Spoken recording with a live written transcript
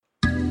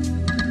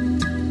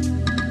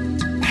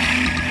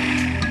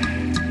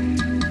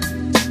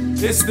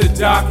It's the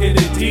doc and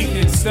the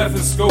deacon,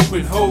 stethoscope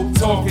and hope,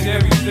 talking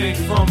everything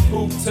from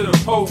poop to the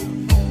pope.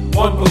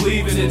 One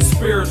believing in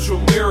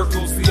spiritual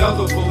miracles, the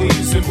other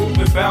believes in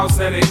movement bowels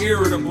that are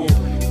irritable.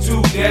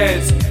 Two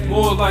dads,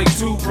 more like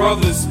two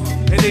brothers,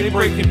 and they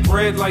breaking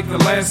bread like the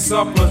Last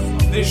Supper.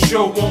 This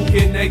show won't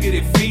get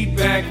negative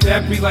feedback.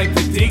 That be like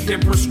the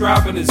deacon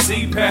prescribing a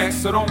Z-Pack.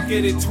 So don't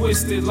get it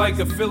twisted like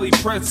a Philly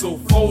pretzel.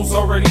 Foles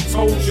already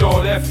told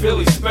y'all that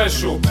Philly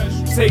special.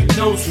 Take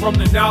notes from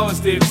the knowledge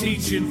they're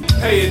teaching.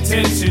 Pay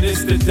attention,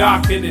 it's the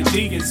doc and the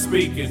deacon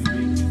speaking.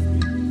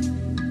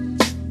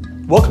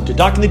 Welcome to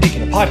Doc and the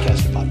Deacon, a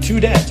podcast about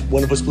two dads.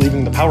 One of us believing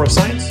in the power of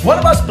science. One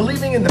of us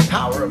believing in the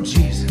power of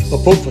Jesus.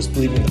 But both of us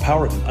believing in the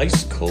power of an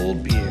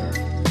ice-cold beer.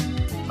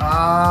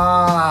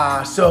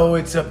 So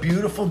it's a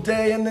beautiful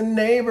day in the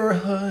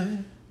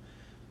neighborhood.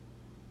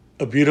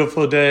 A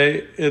beautiful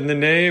day in the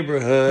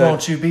neighborhood.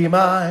 Won't you be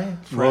my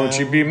friend? Won't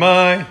you be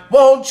my...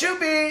 Won't you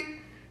be...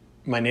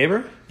 My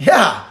neighbor?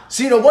 Yeah.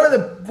 So, you know,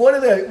 one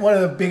of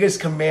the biggest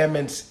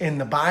commandments in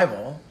the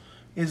Bible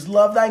is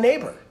love thy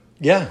neighbor.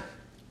 Yeah.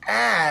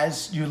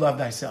 As you love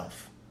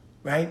thyself,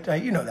 right?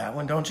 You know that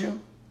one, don't you?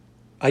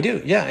 I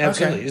do, yeah,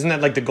 absolutely. Okay. Isn't that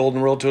like the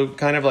golden rule to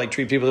kind of like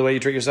treat people the way you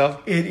treat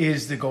yourself? It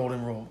is the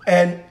golden rule.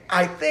 And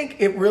I think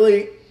it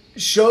really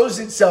shows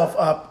itself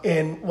up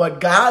in what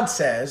God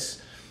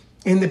says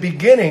in the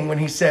beginning when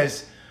he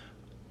says,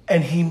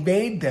 and he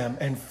made them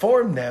and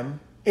formed them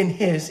in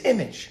his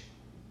image.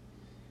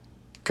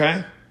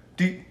 Okay.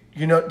 Did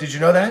you know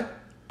that?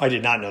 I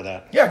did not know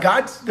that.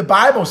 Yeah, the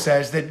Bible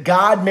says that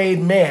God made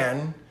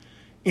man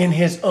in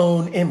his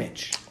own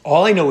image.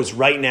 All I know is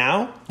right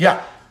now,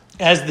 Yeah.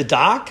 as the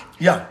doc,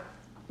 Yeah.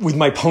 with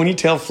my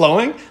ponytail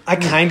flowing, I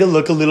kind of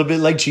look a little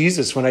bit like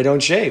Jesus when I don't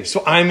shave.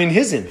 So I'm in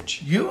his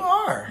image. You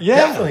are. Yeah.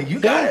 Definitely. You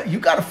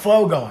got a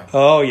flow going.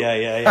 Oh,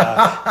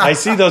 yeah. I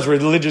see those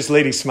religious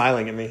ladies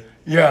smiling at me.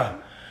 Yeah.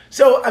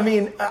 So, I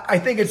mean, I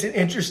think it's an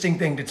interesting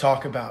thing to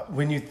talk about.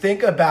 When you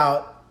think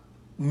about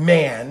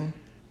man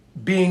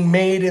being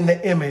made in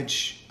the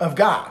image of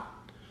God,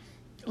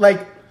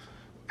 like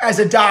as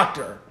a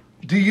doctor,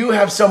 do you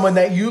have someone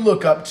that you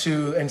look up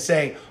to and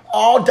say,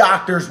 all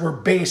doctors were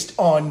based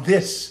on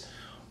this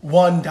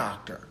one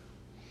doctor?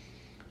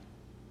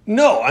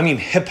 No, I mean,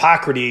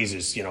 Hippocrates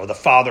is, the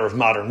father of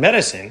modern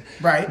medicine.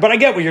 Right. But I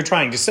get what you're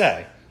trying to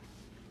say.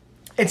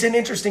 It's an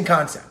interesting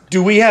concept.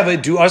 Do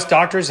us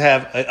doctors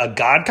have a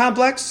God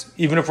complex,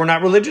 even if we're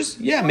not religious?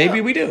 Yeah, maybe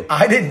we do.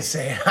 I didn't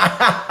say it.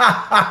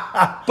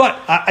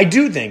 But I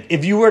do think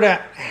if you were to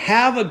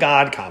have a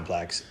God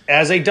complex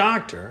as a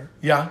doctor,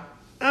 Yeah.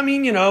 I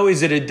mean,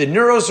 is it the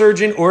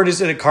neurosurgeon or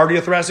is it a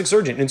cardiothoracic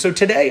surgeon? And so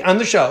today on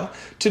the show,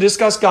 to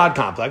discuss God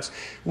complex,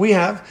 we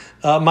have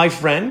my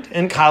friend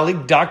and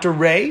colleague, Dr.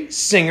 Ray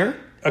Singer,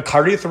 a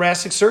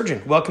cardiothoracic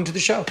surgeon. Welcome to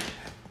the show.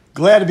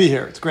 Glad to be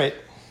here. It's great.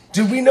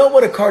 Do we know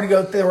what a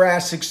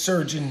cardiothoracic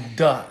surgeon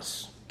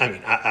does? I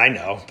mean, I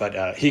know,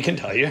 but he can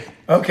tell you.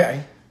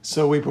 Okay.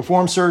 So we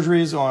perform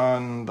surgeries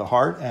on the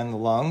heart and the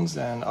lungs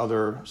and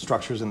other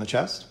structures in the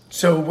chest.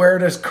 So where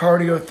does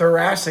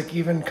cardiothoracic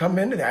even come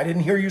into that? I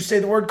didn't hear you say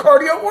the word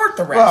cardio or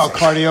thoracic. Well,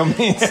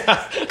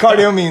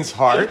 cardio means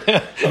heart.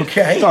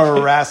 Okay.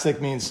 Thoracic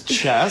means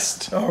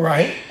chest. All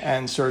right.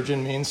 And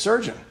surgeon means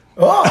surgeon.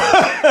 Oh.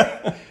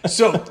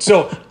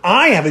 So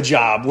I have a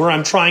job where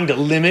I'm trying to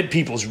limit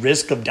people's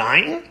risk of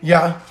dying.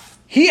 Yeah.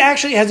 He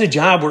actually has a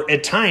job where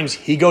at times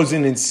he goes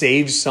in and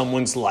saves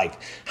someone's life.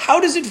 How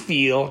does it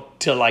feel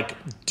to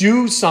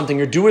do something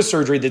or do a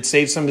surgery that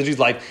saves somebody's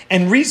life?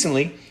 And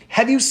recently,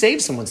 have you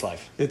saved someone's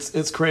life?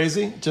 It's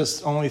crazy.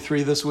 Just only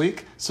 3 this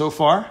week so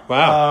far.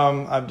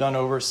 Wow. I've done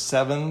over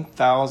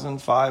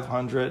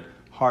 7,500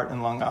 heart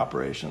and lung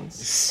operations.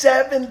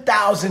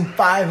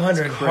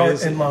 7,500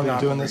 heart and lung I've been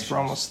operations. doing this for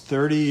almost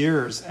 30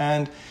 years.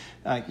 And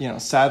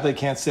sadly,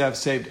 can't say I've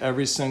saved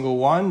every single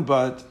one,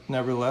 but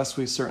nevertheless,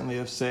 we certainly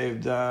have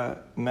saved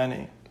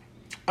many.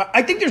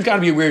 I think there's got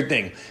to be a weird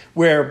thing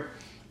where,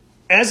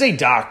 as a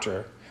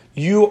doctor,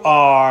 you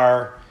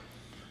are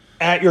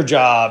at your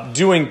job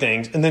doing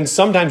things, and then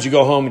sometimes you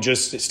go home and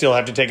just still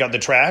have to take out the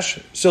trash.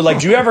 So,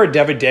 do you ever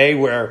have a day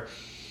where,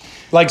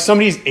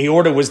 somebody's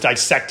aorta was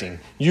dissecting,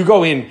 you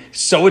go in,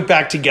 sew it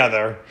back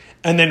together,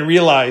 and then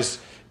realize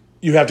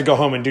you have to go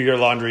home and do your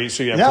laundry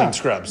so you have clean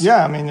scrubs?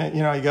 Yeah, I mean,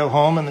 you go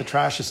home and the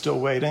trash is still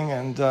waiting,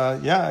 and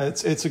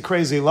it's a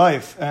crazy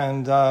life.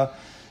 And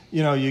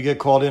you get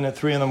called in at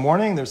 3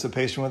 a.m. There's a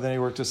patient with an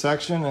aortic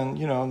dissection, and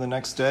the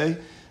next day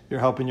you're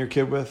helping your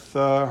kid with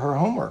her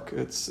homework.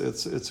 It's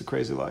a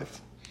crazy life.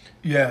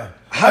 Yeah.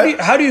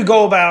 How do you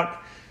go about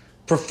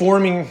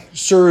performing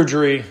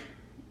surgery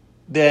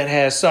that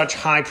has such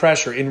high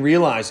pressure in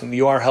realizing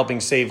you are helping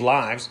save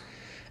lives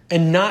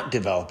and not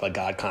develop a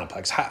God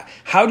complex?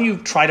 How do you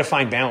try to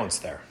find balance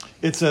there?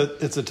 It's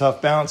a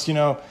tough balance.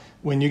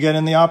 When you get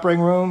in the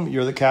operating room,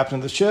 you're the captain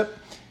of the ship,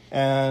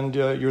 and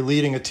you're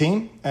leading a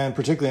team. And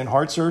particularly in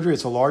heart surgery,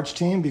 it's a large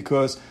team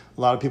because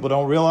a lot of people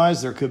don't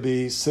realize there could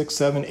be 6,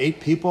 7, 8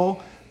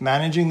 people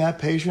managing that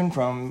patient,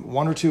 from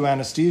 1 or 2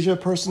 anesthesia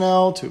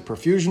personnel to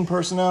perfusion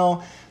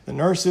personnel, the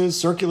nurses,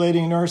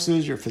 circulating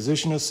nurses, your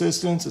physician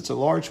assistants. It's a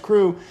large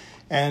crew,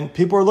 and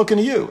people are looking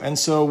at you. And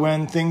so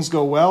when things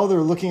go well,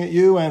 they're looking at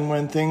you, and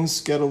when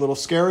things get a little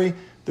scary,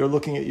 they're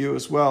looking at you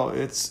as well.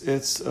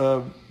 It's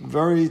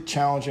very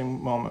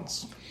challenging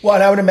moments. Well,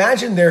 and I would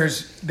imagine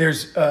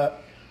there's a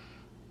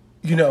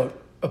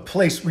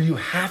place where you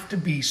have to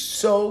be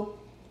so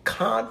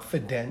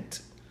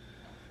confident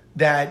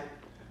that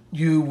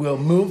you will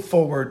move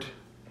forward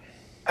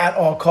at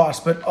all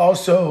costs, but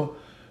also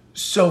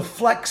so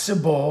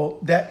flexible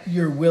that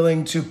you're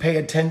willing to pay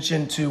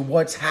attention to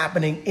what's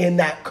happening in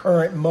that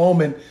current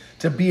moment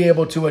to be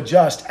able to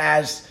adjust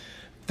as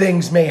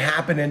things may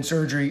happen in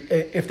surgery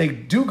if they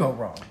do go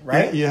wrong,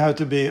 right? Yeah, you have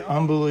to be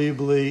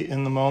unbelievably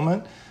in the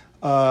moment.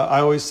 I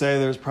always say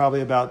there's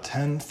probably about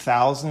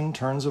 10,000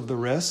 turns of the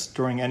wrist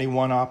during any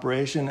one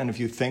operation. And if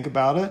you think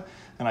about it,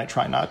 and I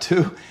try not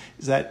to,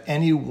 is that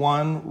any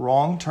one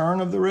wrong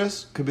turn of the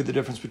wrist could be the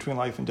difference between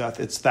life and death.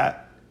 It's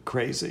that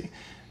crazy.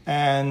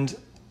 And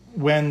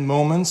when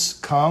moments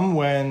come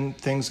when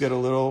things get a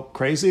little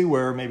crazy,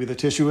 where maybe the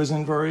tissue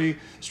isn't very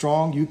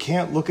strong, you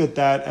can't look at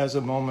that as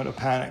a moment of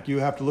panic. You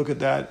have to look at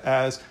that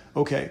as,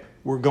 okay,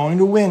 we're going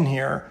to win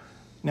here.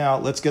 Now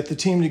let's get the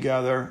team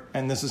together,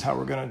 and this is how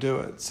we're going to do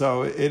it.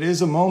 So it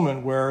is a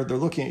moment where they're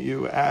looking at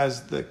you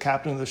as the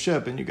captain of the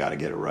ship, and you got to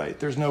get it right.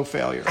 There's no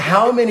failure.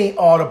 How many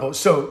audibles?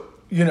 So,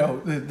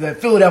 the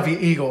Philadelphia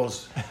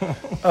Eagles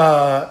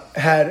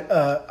had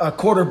a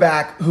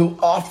quarterback who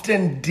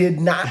often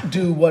did not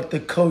do what the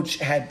coach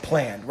had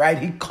planned, right?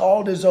 He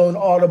called his own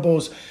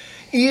audibles,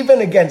 even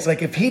against,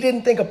 like, if he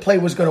didn't think a play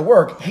was going to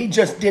work, he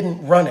just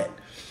didn't run it.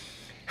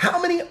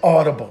 How many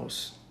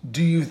audibles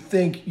do you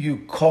think you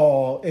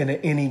call in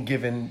any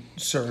given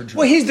surgery?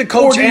 Well, he's the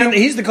coach and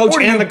the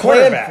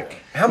quarterback.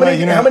 How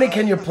many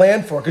can you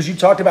plan for? Because you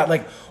talked about,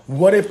 like,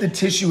 what if the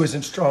tissue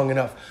isn't strong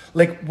enough?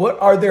 Like, what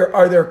are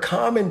there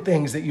common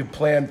things that you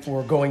plan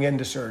for going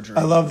into surgery?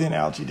 I love the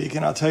analogy,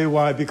 Deacon. I'll tell you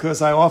why.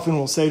 Because I often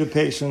will say to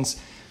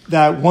patients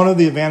that one of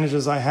the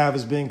advantages I have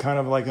is being kind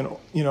of like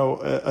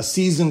a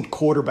seasoned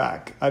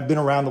quarterback. I've been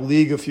around the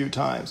league a few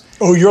times.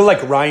 Oh, you're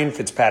like Ryan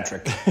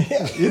Fitzpatrick.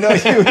 Yeah.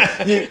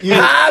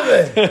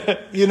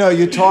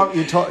 You talk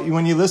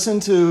when you listen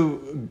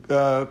to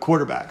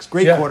quarterbacks,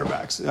 great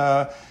quarterbacks,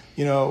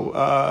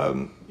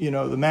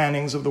 the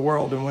Mannings of the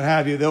world and what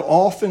have you. They'll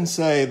often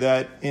say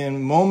that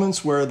in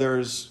moments where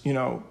there's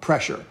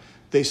pressure,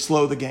 they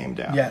slow the game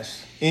down.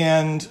 Yes.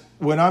 And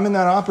when I'm in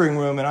that operating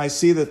room and I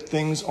see that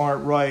things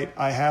aren't right,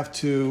 I have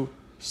to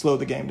slow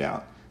the game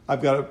down.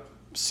 I've got to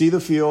see the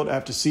field. I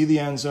have to see the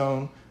end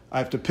zone. I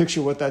have to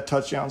picture what that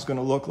touchdown is going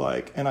to look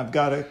like. And I've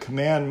got to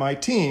command my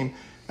team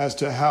as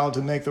to how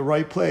to make the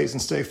right plays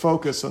and stay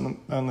focused on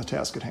the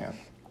task at hand.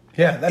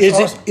 Yeah, that's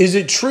awesome. Is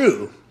it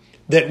true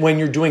that when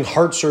you're doing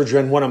heart surgery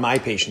on one of my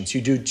patients,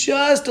 you do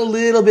just a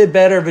little bit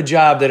better of a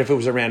job than if it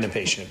was a random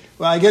patient?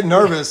 Well, I get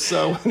nervous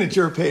when it's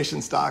your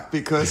patient's doc,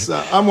 because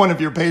I'm one of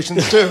your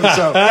patients too.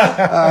 So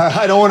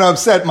I don't want to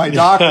upset my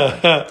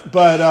doctor.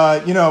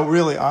 But,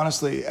 really,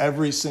 honestly,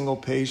 every single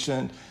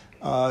patient,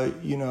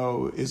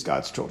 is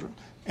God's children.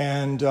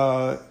 And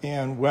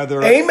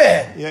whether...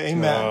 Amen. Yeah,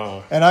 amen.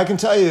 Oh. And I can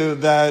tell you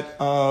that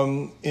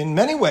in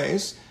many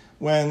ways,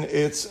 when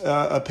it's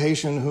a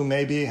patient who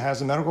maybe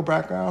has a medical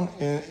background,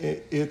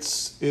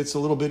 it's a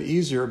little bit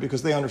easier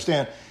because they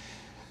understand.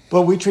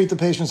 But we treat the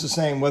patients the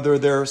same, whether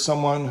they're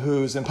someone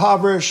who's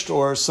impoverished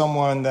or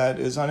someone that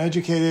is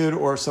uneducated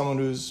or someone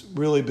who's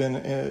really been,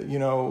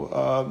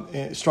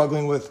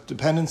 struggling with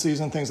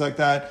dependencies and things like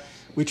that.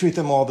 We treat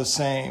them all the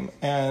same.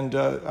 And,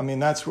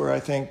 that's where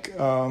I think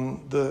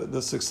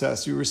the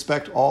success. You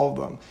respect all of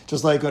them.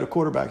 Just like at a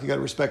quarterback, you got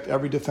to respect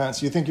every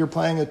defense. You think you're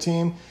playing a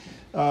team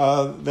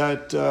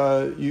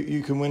that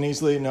you can win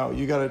easily? No,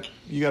 you got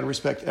to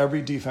respect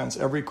every defense,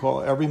 every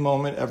call, every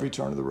moment, every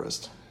turn of the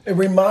wrist. It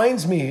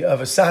reminds me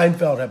of a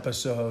Seinfeld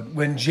episode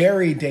when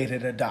Jerry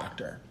dated a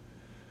doctor.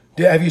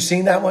 Have you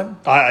seen that one?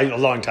 A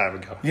long time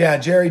ago. Yeah,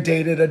 Jerry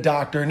dated a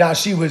doctor. Now,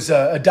 she was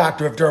a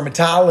doctor of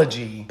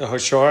dermatology. Oh,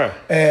 sure.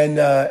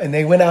 And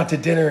they went out to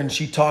dinner, and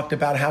she talked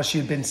about how she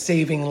had been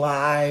saving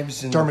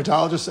lives. And,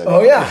 dermatologist said,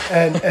 oh, yeah.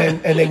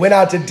 And they went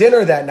out to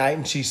dinner that night,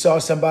 and she saw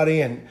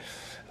somebody, and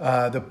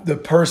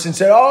the person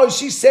said, "Oh,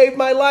 she saved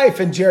my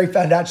life." And Jerry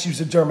found out she was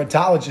a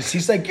dermatologist.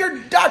 He's like, "You're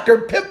Dr.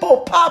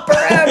 Pimple Popper,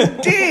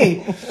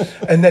 MD."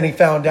 And then he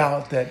found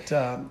out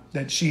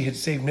that she had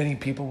saved many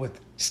people with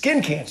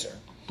skin cancer.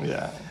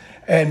 Yeah.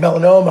 And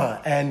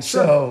melanoma. And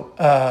so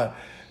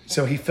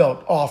he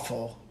felt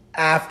awful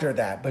after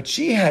that. But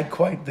she had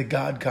quite the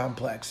God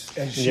complex,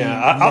 and she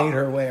made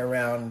her way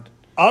around.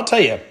 I'll tell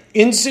you,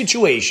 in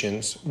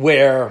situations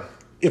where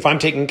if I'm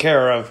taking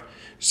care of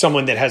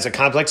someone that has a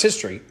complex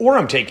history, or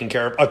I'm taking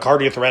care of a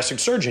cardiothoracic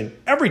surgeon,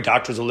 every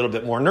doctor's a little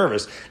bit more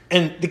nervous.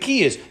 And the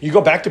key is you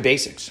go back to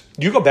basics.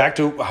 You go back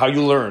to how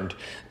you learned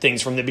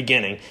things from the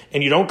beginning,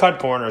 and you don't cut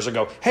corners or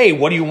go, "Hey,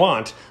 what do you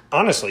want?"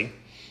 Honestly,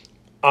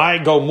 I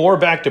go more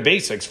back to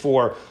basics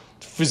for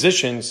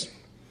physicians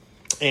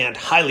and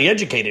highly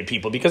educated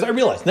people, because I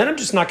realized then I'm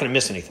just not going to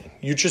miss anything.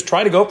 You just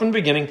try to go from the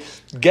beginning,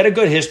 get a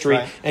good history,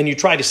 Right. and you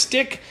try to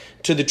stick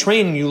to the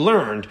training you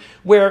learned,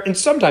 and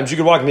sometimes you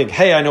could walk and think,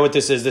 hey, I know what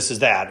this is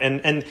that.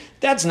 And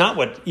that's not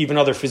what even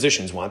other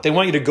physicians want. They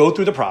want you to go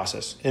through the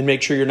process and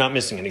make sure you're not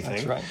missing anything.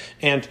 That's right.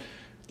 And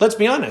let's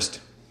be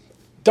honest,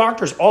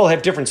 doctors all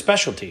have different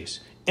specialties.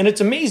 And it's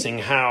amazing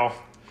how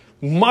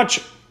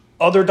much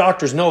other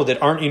doctors know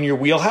that aren't in your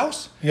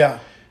wheelhouse. Yeah.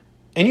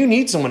 And you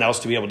need someone else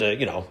to be able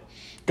to,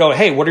 go,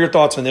 hey, what are your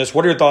thoughts on this?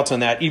 What are your thoughts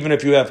on that? Even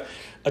if you have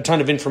a ton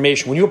of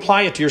information, when you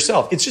apply it to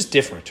yourself, it's just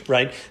different,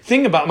 right?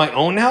 Thinking about my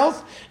own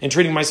health and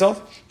treating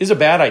myself is a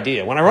bad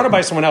idea. When I run it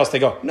by someone else, they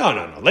go,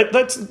 no,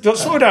 let's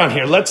slow down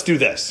here. Let's do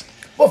this.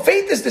 Well,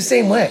 faith is the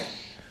same way,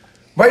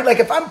 right? Like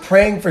if I'm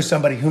praying for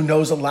somebody who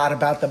knows a lot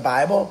about the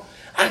Bible,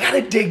 I got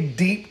to dig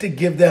deep to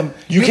give them.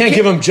 You can't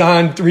give them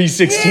John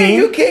 3:16. Yeah,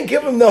 you can't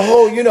give them the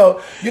whole,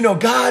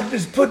 God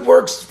has put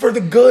works for the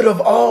good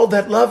of all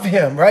that love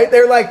him, right?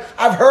 They're like,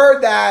 I've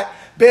heard that,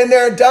 been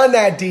there, done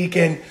that,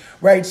 deacon,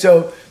 right?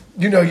 So,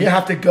 you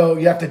have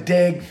to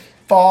dig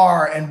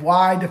far and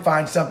wide to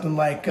find something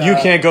like. You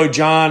can't go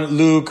John,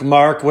 Luke,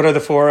 Mark. What are the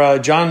four?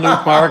 John,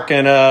 Luke, Mark,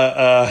 and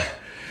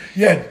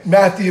Yeah,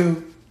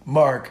 Matthew,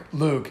 Mark,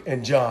 Luke,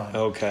 and John.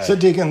 Okay. So,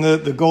 Deacon,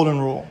 the golden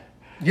rule.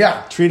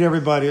 Yeah. Treat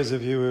everybody as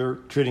if you were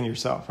treating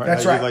yourself, right?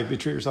 That's How right. you'd like to be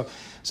treated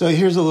yourself. So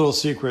here's a little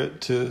secret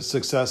to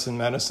success in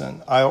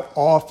medicine. I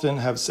often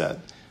have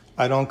said,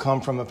 I don't come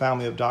from a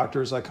family of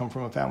doctors. I come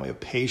from a family of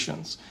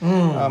patients.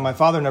 My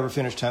father never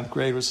finished 10th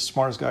grade, was the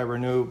smartest guy I ever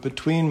knew.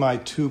 Between my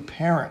two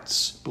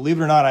parents, believe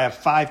it or not, I have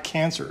 5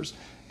 cancers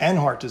and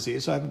heart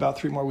disease. So I have about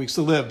 3 more weeks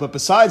to live. But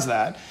besides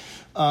that,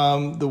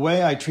 the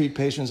way I treat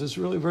patients is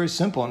really very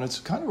simple, and it's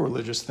kind of a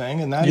religious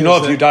thing. And that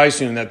if you die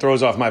soon, that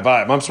throws off my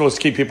vibe. I'm supposed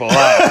to keep people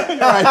alive.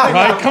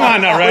 Right? Come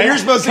on now, right? Well, you're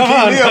supposed to keep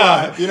me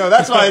alive.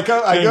 That's why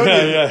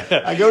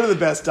I go to the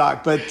best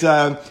doc. But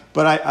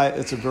I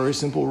it's a very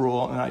simple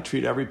rule, and I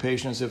treat every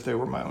patient as if they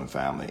were my own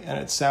family. And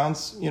it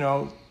sounds,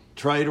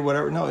 trite or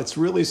whatever. No, it's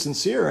really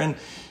sincere. And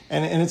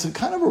it's a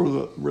kind of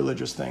a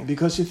religious thing,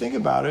 because you think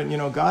about it,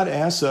 God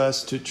asks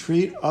us to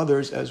treat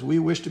others as we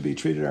wish to be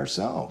treated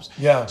ourselves.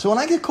 Yeah. So when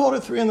I get called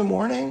at 3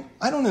 a.m,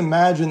 I don't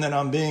imagine that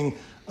I'm being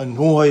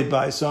annoyed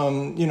by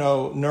some,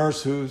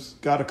 nurse who's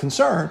got a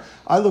concern.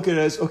 I look at it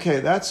as, okay,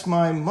 that's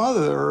my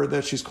mother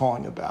that she's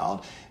calling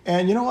about.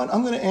 And you know what?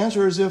 I'm going to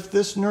answer as if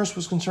this nurse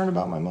was concerned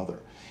about my mother.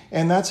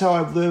 And that's how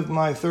I've lived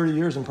my 30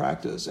 years in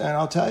practice. And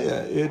I'll tell you,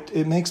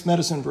 it makes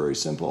medicine very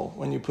simple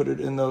when you put it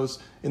in those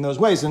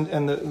ways.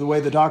 And the way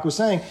the doc was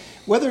saying,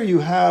 whether you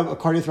have a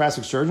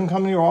cardiothoracic surgeon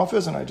come to your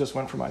office, and I just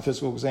went for my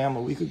physical exam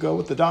a week ago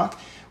with the doc,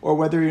 or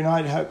whether you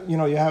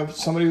have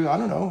somebody, I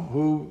don't know,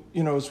 who,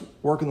 is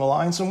working the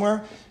line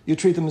somewhere, you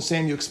treat them the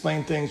same, you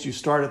explain things, you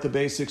start at the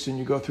basics, and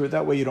you go through it.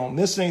 That way you don't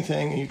miss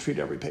anything, and you treat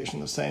every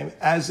patient the same,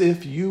 as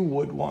if you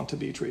would want to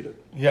be treated.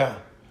 Yeah.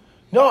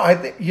 No, I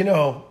think,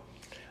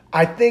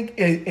 I think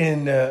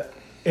in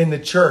the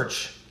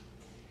church,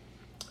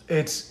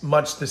 it's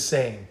much the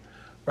same,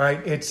 right?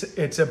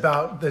 It's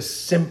about the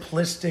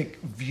simplistic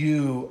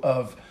view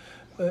of,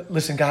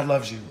 listen, God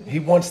loves you. He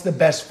wants the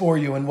best for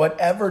you, and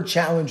whatever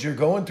challenge you're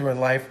going through in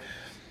life,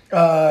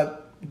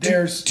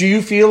 Do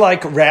you feel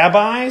like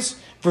rabbis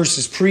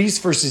versus priests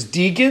versus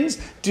deacons?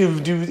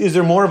 Is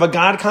there more of a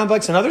God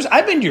complex than others?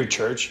 I've been to your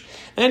church,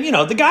 and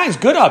the guy's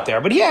good out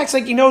there, but he acts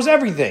like he knows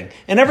everything,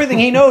 and everything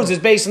he knows is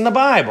based in the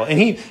Bible, and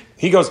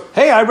he goes,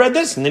 hey, I read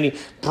this, and then he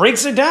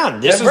breaks it down.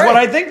 This is what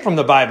I think from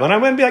the Bible. And I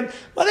went and be like,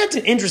 well, that's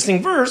an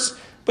interesting verse,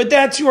 but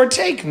that's your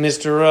take,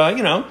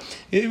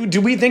 Mr.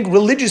 Do we think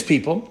religious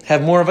people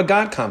have more of a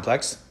God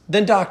complex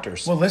than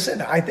doctors? Well,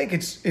 listen, I think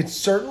it's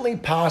certainly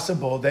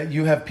possible that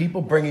you have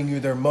people bringing you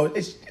their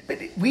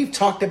we've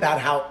talked about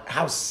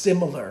how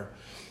similar,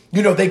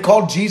 they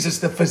called Jesus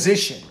the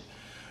physician,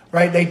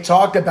 right? They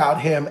talked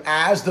about him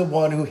as the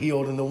one who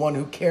healed and the one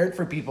who cared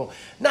for people,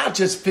 not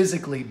just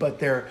physically, but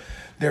their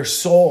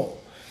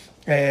soul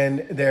and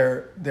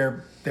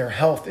their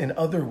health in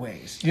other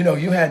ways.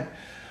 You had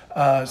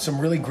some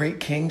really great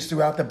kings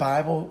throughout the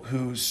Bible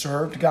who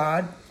served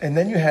God, and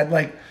then you had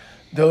like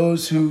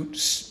those who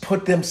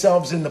put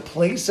themselves in the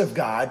place of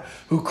God,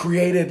 who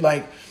created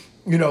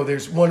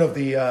there's one of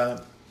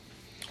the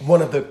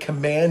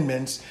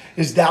commandments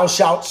is thou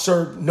shalt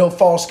serve no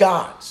false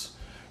gods,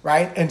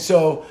 right? And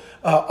so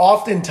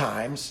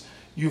oftentimes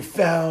you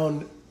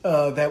found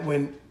that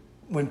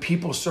when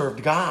people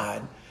served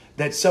God,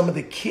 that some of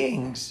the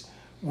kings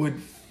would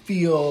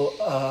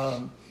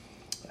feel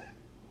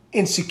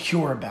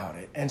insecure about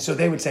it. And so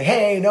they would say,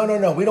 hey,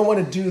 no, we don't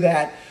want to do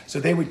that.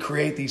 So they would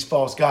create these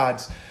false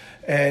gods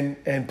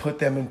and put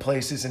them in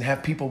places and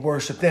have people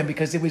worship them,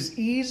 because it was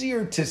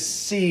easier to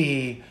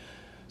see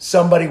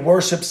somebody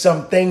worship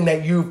something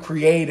that you've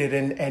created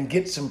and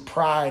get some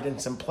pride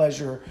and some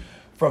pleasure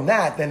from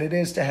that than it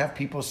is to have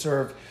people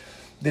serve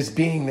this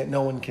being that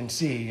no one can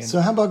see. So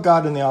how about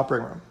God in the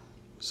operating room?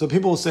 So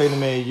people will say to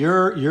me,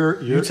 "You're."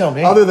 You tell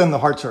me. Other than the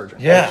heart surgeon,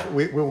 Yeah.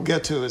 which we'll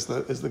get to is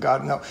the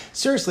God. No,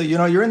 seriously,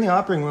 you're in the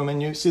operating room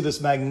and you see this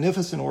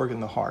magnificent organ,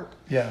 the heart.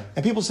 Yeah.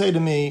 And people say to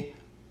me,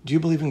 "Do you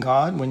believe in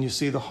God?" When you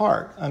see the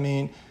heart, I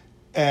mean,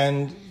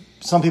 and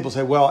some people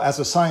say, "Well, as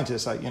a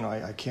scientist, I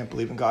can't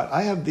believe in God."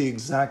 I have the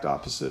exact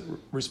opposite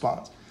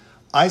response.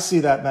 I see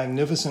that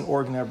magnificent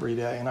organ every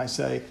day, and I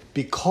say,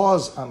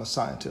 because I'm a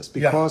scientist,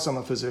 because I'm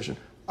a physician,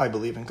 I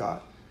believe in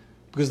God.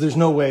 Because there's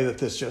no way that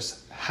this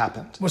just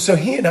happened. Well, so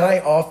he and I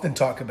often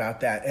talk about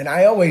that, and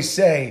I always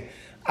say,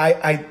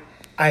 I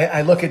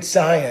look at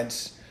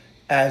science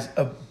as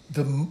a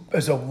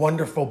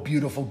wonderful,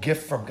 beautiful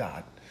gift from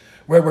God,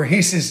 where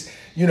he says,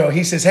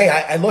 hey,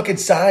 I look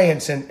at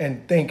science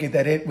and think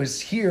that it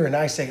was here, and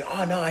I say,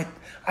 oh no,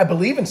 I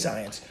believe in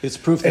science. It's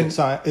proof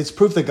that it's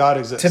proof that God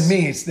exists. To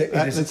me, it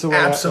is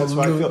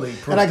absolutely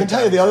proof. And I can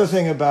tell you the God other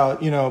exists. thing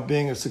about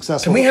being a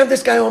successful. Can we have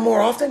this guy on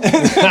more often?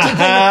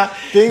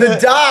 The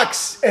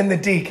docs and the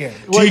deacon.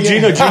 Do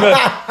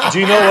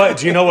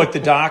you know what the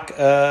doc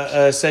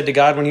said to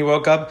God when he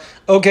woke up?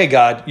 Okay,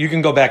 God, you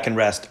can go back and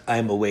rest. I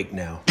am awake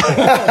now.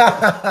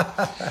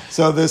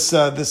 So this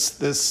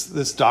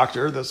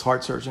doctor, this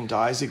heart surgeon,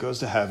 dies. He goes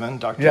to heaven,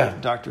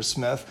 Dr.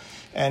 Smith,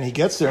 and he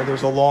gets there.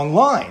 There's a long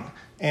line.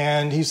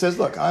 And he says,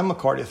 look, I'm a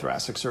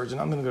cardiothoracic surgeon.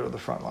 I'm going to go to the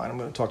front line. I'm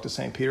going to talk to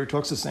St. Peter. He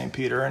talks to St.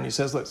 Peter, and he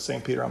says, look,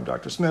 St. Peter, I'm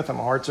Dr. Smith. I'm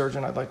a heart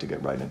surgeon. I'd like to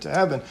get right into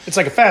heaven. It's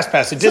like a fast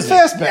pass at It's Disney. a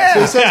fast pass. Yeah.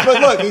 So he says,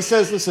 but look,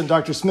 listen,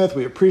 Dr. Smith,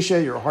 we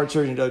appreciate you're a heart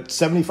surgeon. You did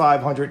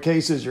 7,500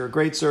 cases. You're a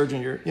great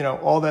surgeon. You're,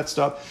 all that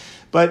stuff.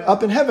 But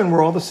up in heaven,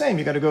 we're all the same.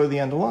 You got to go to the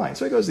end of the line.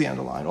 So he goes to the end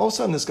of the line. All of a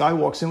sudden, this guy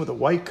walks in with a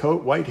white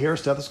coat, white hair,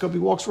 stethoscope. He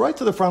walks right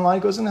to the front line,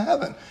 goes into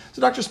heaven.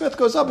 So Dr. Smith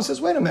goes up and says,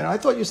 wait a minute. I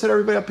thought you said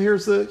everybody up here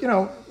is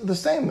the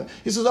same.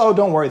 He says, oh,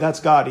 don't worry. That's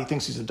God. He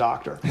thinks he's a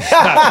doctor. I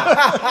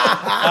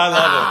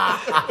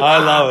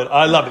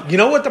love it. You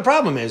know what the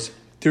problem is?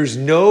 There's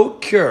no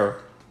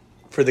cure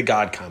for the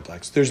God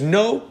complex. There's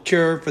no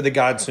cure for the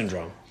God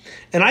syndrome.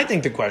 And I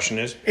think the question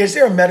is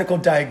there a medical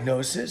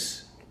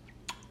diagnosis?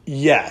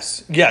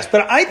 Yes.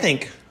 But I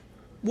think,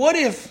 what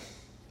if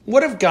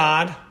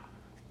God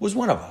was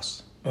one of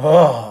us?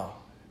 Oh,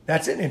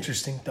 that's an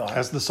interesting thought.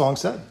 As the song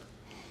said.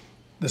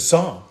 The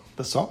song.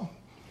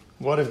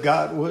 What if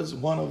God was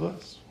one of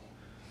us?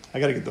 I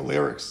got to get the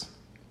lyrics.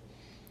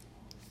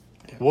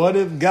 What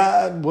if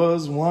God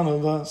was one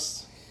of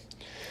us?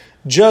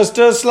 Just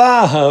a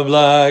slob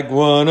like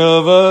one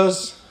of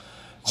us.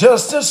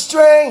 Just a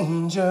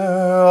stranger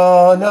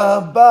on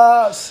a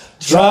bus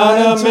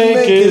trying to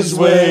make his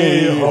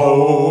way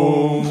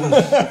home.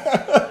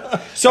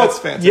 So that's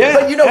fantastic. Yeah,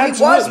 but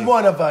absolutely. He was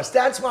one of us.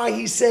 That's why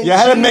he said. You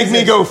had to make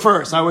me go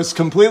first. I was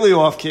completely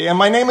off key, and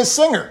my name is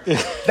Singer.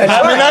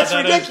 That's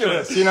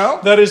ridiculous.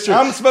 That is true.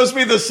 I'm supposed to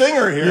be the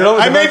singer here.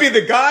 I may be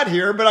the God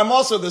here, but I'm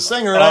also the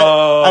singer. And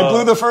I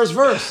blew the first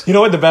verse. You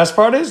know what the best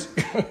part is?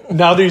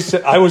 Now that you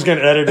said, I was going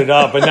to edit it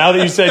up, but now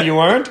that you said you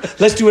weren't,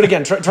 let's do it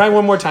again. Try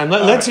one more time.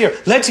 Let's hear.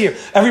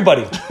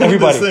 Everybody.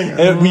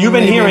 You've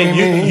been hearing.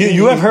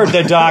 You have heard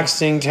the doc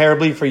sing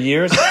terribly for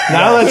years.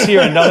 Now let's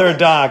hear another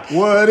doc.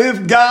 What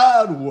if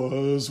God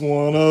was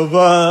one of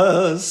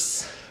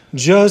us?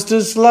 Just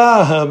a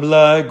slob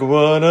like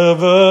one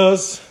of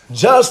us.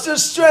 Just a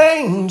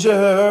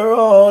stranger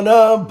on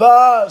a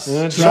bus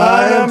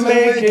trying to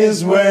make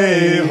his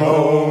way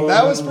home.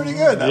 That was pretty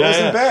good. That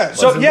wasn't bad.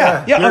 So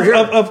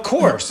of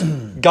course,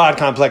 God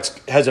complex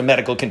has a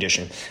medical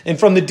condition. And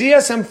from the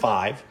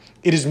DSM-5,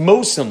 it is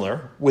most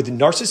similar with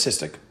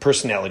narcissistic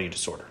personality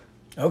disorder.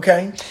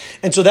 Okay.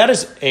 And so that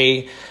is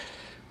a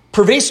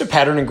pervasive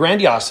pattern in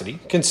grandiosity,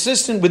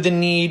 consistent with the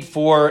need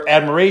for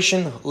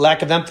admiration,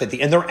 lack of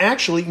empathy. And there are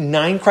actually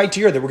 9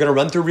 criteria that we're going to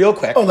run through real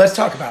quick. Oh, let's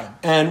talk about them.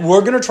 And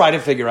we're going to try to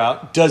figure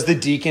out, does the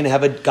deacon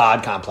have a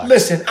God complex?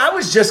 Listen, I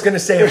was just going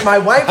to say, if my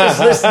wife is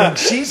listening,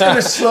 she's going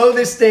to slow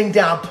this thing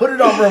down, put it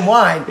on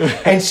rewind,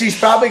 and she's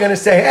probably going to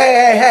say,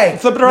 hey.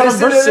 Flip it around on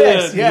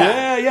verse.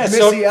 Yeah.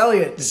 Missy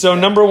Elliott. So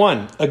number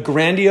 1, a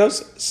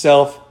grandiose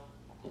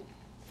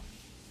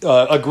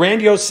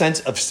sense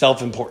of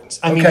self-importance.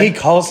 I mean, he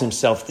calls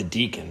himself the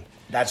deacon.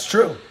 That's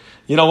true.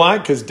 You know why?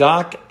 Because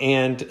Doc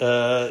and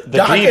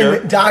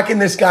Peter... Doc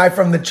and this guy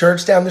from the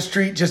church down the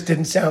street just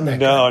didn't sound that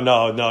good.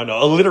 No.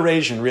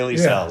 Alliteration really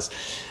sells.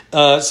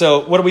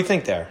 So what do we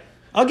think there?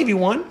 I'll give you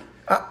 1.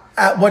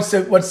 What's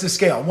the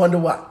scale? 1 to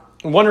what?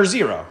 1 or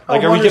 0.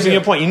 Like, are we giving you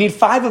a point? You need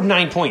 5 of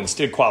 9 points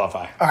to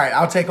qualify. All right,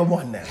 I'll take a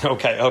 1 then.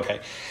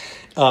 Okay.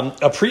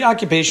 A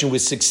preoccupation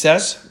with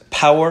success,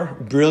 power,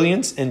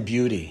 brilliance, and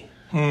beauty.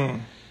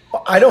 Well,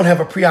 I don't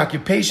have a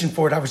preoccupation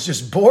for it. I was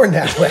just born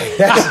that way.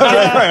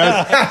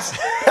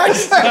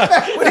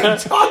 What are you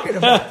talking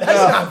about?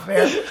 That's not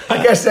fair.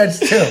 I guess that's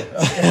 2.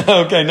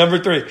 Okay,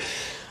 number 3.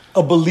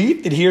 A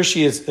belief that he or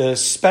she is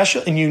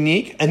special and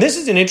unique. And this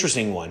is an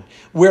interesting one,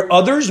 where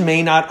others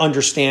may not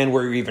understand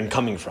where you're even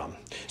coming from.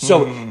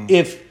 So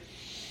if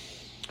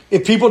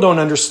people don't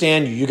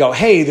understand you, you go,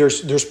 hey,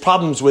 there's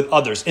problems with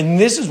others. And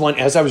this is one,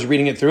 as I was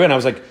reading it through, and I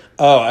was like,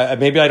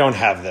 maybe I don't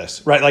have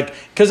this, right? Like,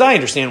 because I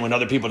understand when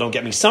other people don't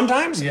get me.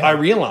 Sometimes I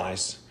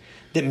realize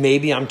that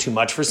maybe I'm too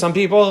much for some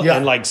people. Yeah.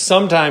 And like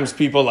sometimes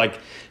people like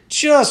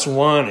just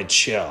want to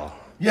chill.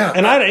 Yeah.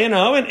 And I,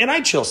 and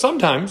I chill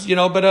sometimes,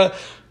 but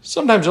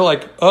sometimes they're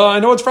like, I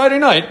know it's Friday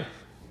night,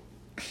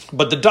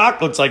 but the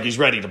doc looks like he's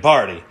ready to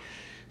party.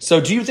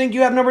 So do you think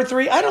you have number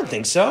 3? I don't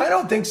think so. I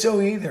don't think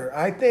so either.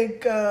 I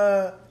think you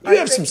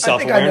have some self-awareness. I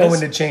think I know when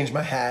to change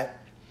my hat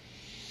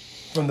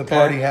from the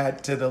party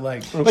hat to the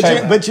like.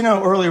 But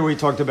earlier we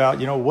talked about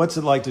what's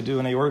it like to do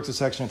an aortic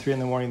dissection at 3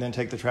 a.m, then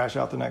take the trash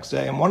out the next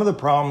day. And one of the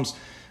problems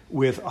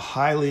with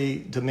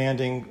highly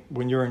demanding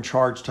when you're in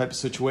charge type of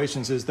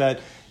situations is that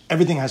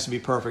everything has to be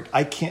perfect.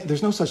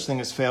 There's no such thing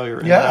as failure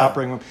in the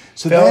operating room.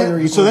 So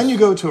then you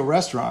go to a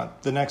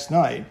restaurant the next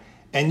night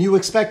and you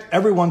expect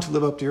everyone to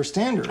live up to your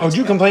standards. Oh, do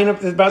you complain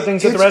about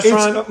things at the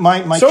restaurant?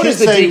 So does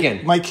the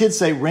deacon. My kids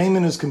say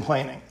Raymond is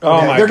complaining.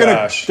 Oh my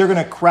gosh. They're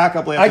gonna crack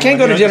up later. I can't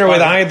go to dinner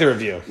with either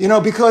of you.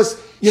 Because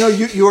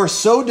you are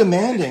so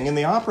demanding in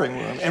the operating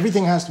room.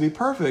 Everything has to be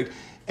perfect.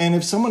 And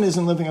if someone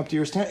isn't living up to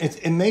your standard,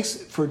 it makes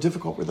for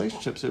difficult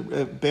relationships,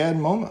 bad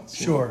moments.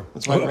 Sure.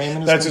 That's why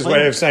Raymond is That's his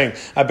way of saying,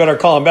 I better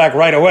call him back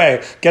right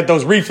away. Get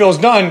those refills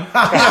done.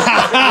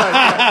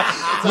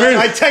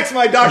 I text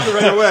my doctor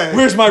right away.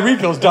 Where's my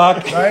refills,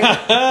 doc?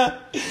 Right?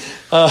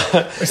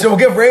 So we'll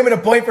give Raymond a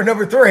point for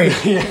number 3.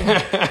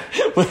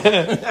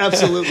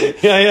 Absolutely.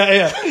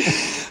 Yeah.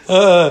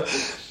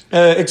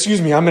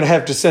 Excuse me, I'm going to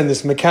have to send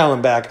this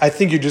McAllen back. I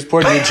think you just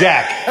poured me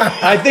Jack.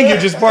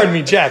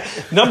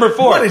 Number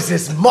 4. What is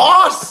this,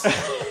 Moss?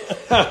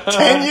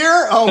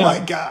 10-year? Oh, my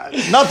God.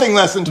 Nothing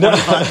less than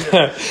 25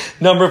 years.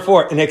 Number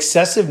 4, an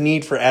excessive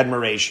need for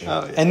admiration.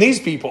 Oh, yeah. And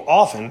these people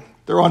often...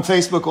 They're on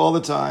Facebook all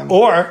the time.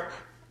 Or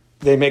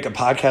they make a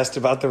podcast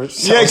about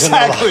themselves and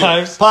their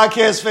lives.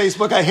 Podcast,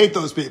 Facebook. I hate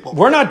those people.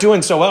 We're not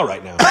doing so well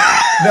right now.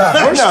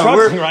 We're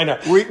struggling right now.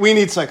 We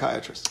need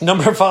psychiatrists.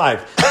 Number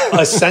 5,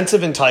 a sense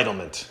of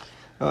entitlement.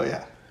 Oh,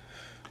 yeah.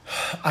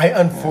 I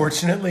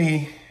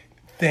unfortunately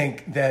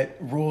think that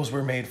rules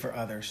were made for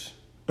others.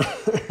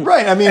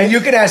 Right. I mean, and you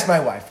can ask my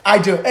wife. I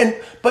do.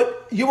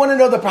 But you want to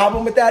know the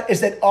problem with that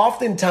is that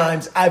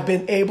oftentimes I've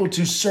been able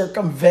to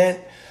circumvent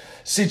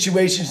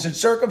situations and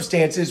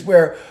circumstances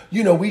where,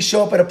 we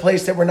show up at a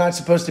place that we're not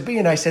supposed to be.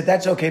 And I said,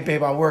 that's okay,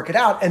 babe, I'll work it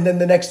out. And then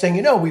the next thing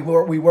you know, we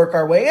work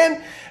our way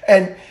in.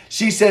 And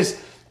she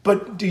says,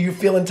 but do you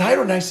feel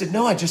entitled? And I said,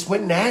 no, I just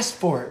went and asked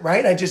for it,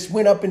 right? I just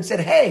went up and said,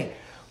 hey,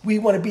 we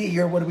want to be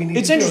here. What do we need to do?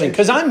 It's interesting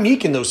because I'm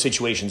meek in those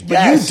situations,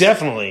 but you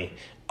definitely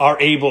are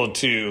able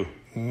to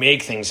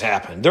make things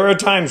happen. There are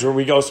times where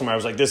we go somewhere, I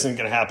was like, this isn't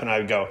going to happen. I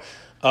would go,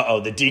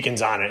 the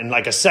deacon's on it. And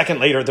like a second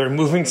later, they're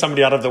moving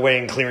somebody out of the way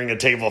and clearing a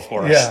table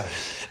for us. Yeah.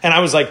 And I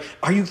was like,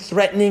 are you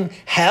threatening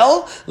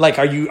hell? Like,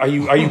 are you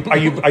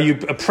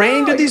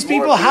praying to these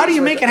people? How do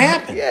you make it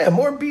happen? Yeah,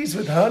 more bees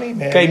with honey,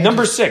 man. Okay,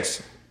 number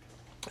 6.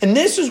 And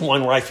this is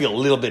one where I feel a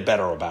little bit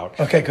better about.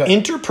 Okay, good.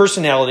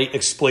 Interpersonality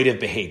exploitive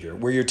behavior,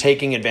 where you're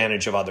taking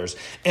advantage of others.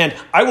 And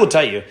I will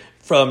tell you,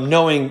 from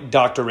knowing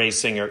Dr. Ray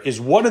Singer, is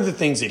one of the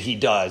things that he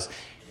does,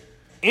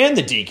 and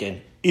the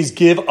deacon, is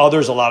give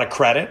others a lot of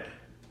credit.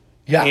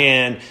 Yeah.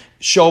 And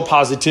show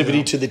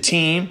positivity to the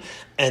team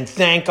and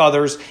thank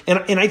others. And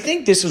I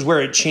think this is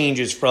where it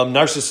changes from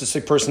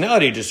narcissistic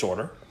personality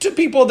disorder to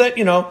people that,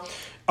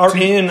 are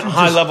in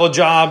high-level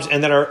jobs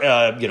and that are,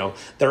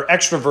 that are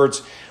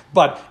extroverts.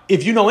 But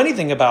if you know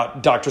anything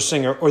about Dr.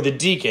 Singer or the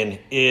deacon,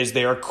 is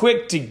they are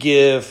quick to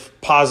give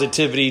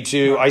positivity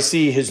to, I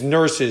see his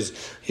nurses,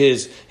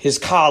 his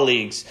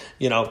colleagues,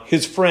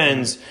 his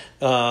friends,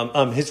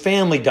 his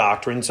family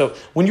doctor. And so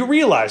when you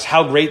realize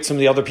how great some of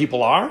the other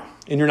people are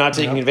and you're not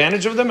taking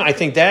advantage of them, I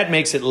think that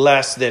makes it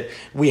less that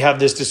we have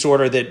this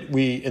disorder that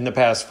we, in the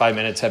past 5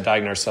 minutes, have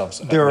diagnosed ourselves.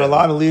 There are a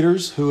lot of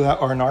leaders who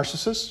are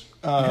narcissists.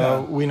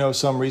 We know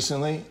some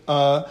recently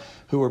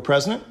who were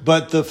president.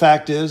 But the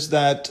fact is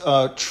that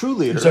true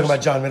leaders... You're talking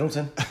about John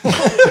Middleton?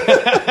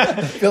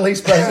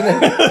 Philly's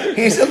president?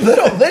 He's a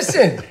little...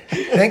 Listen,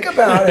 think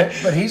about it.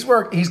 But he's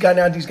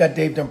got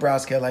Dave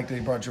Dombrowski. I like that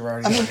he brought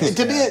Girardi. I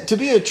mean, to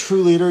be a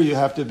true leader, you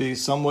have to be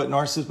somewhat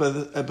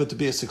narcissistic. But to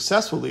be a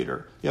successful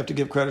leader, you have to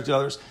give credit to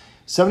others.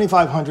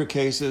 7,500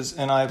 cases,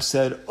 and I've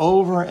said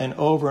over and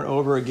over and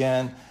over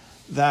again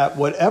that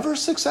whatever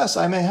success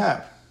I may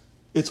have,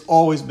 it's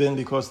always been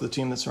because of the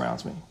team that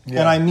surrounds me. Yeah.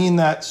 And I mean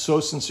that so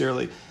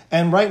sincerely.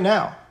 And right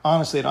now,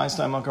 honestly, at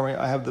Einstein Montgomery,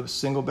 I have the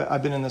single best.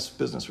 I've been in this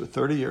business for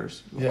 30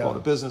 years. We call it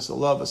a business, a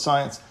love, a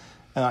science.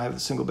 And I have the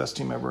single best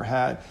team I ever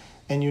had.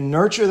 And you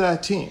nurture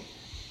that team.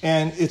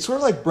 And it's sort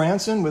of like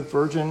Branson with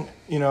Virgin,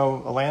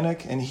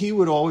 Atlantic. And he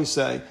would always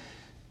say,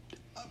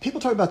 people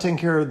talk about taking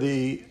care of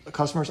the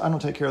customers. I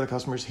don't take care of the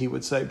customers. He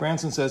would say,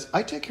 Branson says,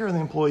 I take care of the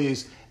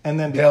employees. And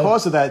then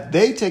because of that,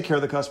 they take care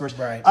of the customers.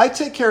 Right. I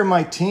take care of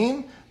my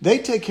team. They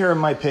take care of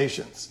my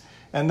patients.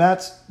 And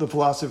that's the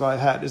philosophy I've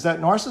had. Is that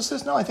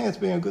narcissist? No, I think it's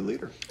being a good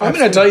leader. I'm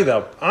going to tell you,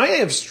 though, I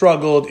have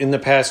struggled in the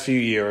past few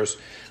years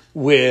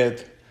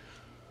with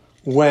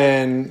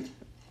when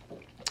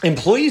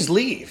employees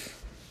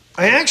leave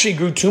I actually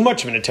grew too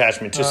much of an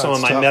attachment to some of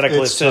it's my tough.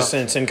 medical It's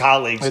assistants and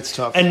colleagues. It's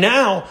tough. And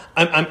now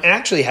I'm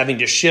actually having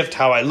to shift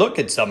how I look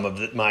at some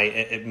of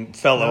my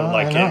fellow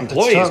I know. It's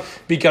employees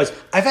tough. because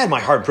I've had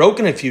my heart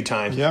broken a few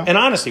times. Yeah. And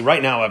honestly,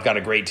 right now I've got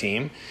a great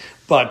team,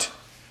 but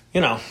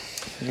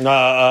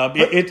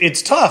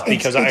it's tough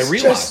because I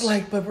realize. Just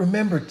like, but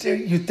remember, too,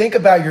 you think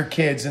about your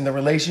kids and the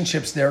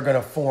relationships they're going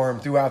to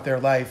form throughout their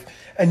life,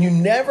 and you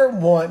never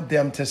want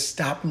them to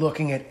stop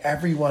looking at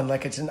everyone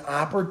like it's an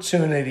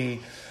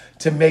opportunity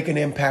to make an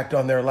impact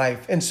on their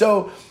life. And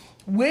so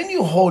when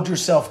you hold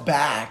yourself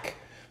back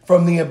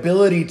from the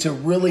ability to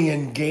really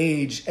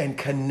engage and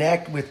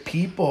connect with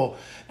people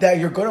that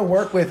you're going to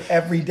work with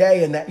every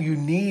day and that you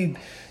need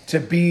to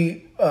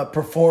be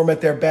perform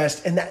at their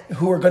best, and that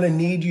who are going to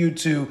need you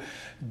to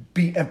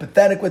be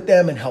empathetic with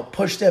them and help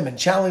push them and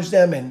challenge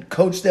them and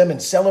coach them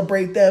and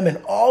celebrate them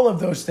and all of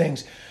those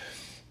things,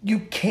 you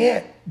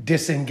can't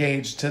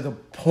disengage to the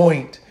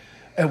point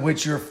at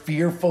which you're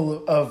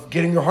fearful of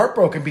getting your heart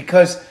broken,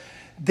 because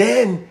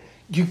then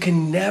you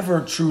can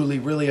never truly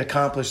really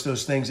accomplish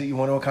those things that you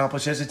want to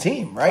accomplish as a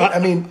team, right?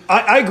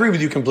 I agree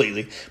with you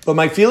completely, but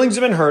my feelings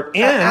have been hurt,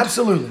 and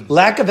absolutely,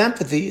 lack of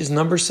empathy is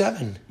number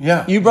 7.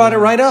 Yeah, you brought it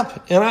right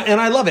up, and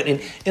I love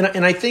it,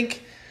 and I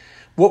think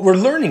what we're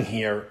learning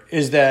here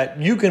is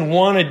that you can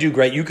want to do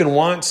great, you can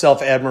want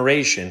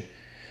self-admiration,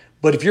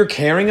 but if you're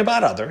caring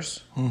about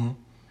others,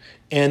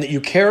 and that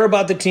you care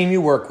about the team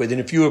you work with,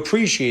 and if you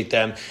appreciate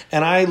them,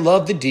 and I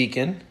love the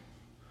Deacon.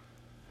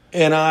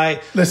 And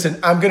listen,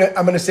 I'm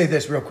gonna say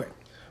this real quick.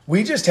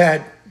 We just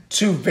had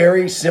 2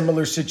 very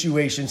similar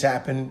situations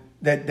happen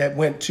that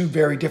went 2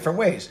 very different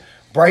ways.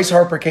 Bryce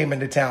Harper came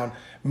into town,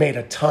 made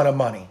a ton of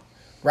money,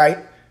 right?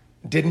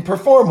 Didn't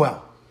perform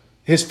well.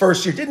 His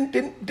first year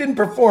didn't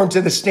perform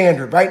to the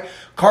standard, right?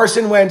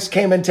 Carson Wentz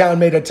came in town,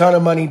 made a ton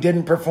of money,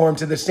 didn't perform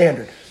to the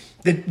standard.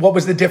 What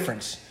was the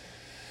difference?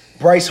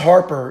 Bryce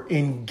Harper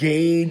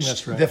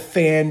engaged the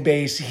fan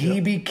base.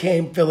 He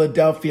became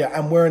Philadelphia.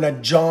 I'm wearing a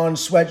John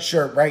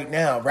sweatshirt right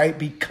now, right?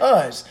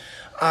 Because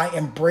I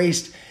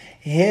embraced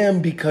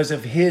him because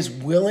of his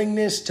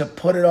willingness to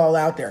put it all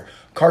out there.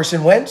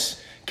 Carson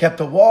Wentz kept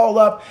the wall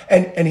up,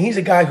 and he's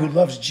a guy who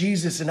loves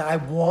Jesus, and I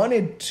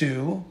wanted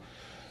to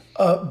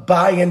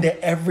buy into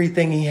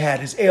everything he had.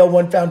 His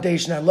AL1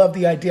 Foundation, I loved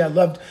the idea. I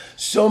loved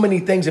so many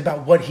things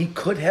about what he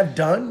could have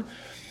done,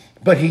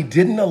 but he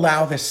didn't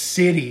allow the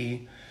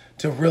city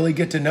to really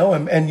get to know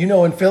him. And,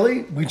 in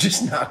Philly, we're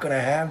just not going to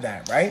have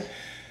that, right?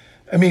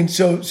 I mean,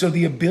 so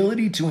the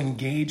ability to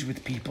engage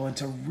with people and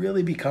to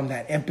really become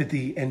that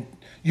empathy and,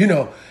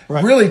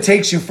 really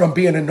takes you from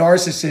being a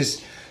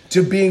narcissist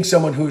to being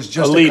someone who's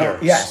just a leader.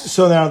 Yes.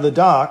 So now the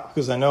doc,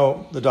 because I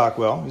know the doc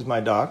well, he's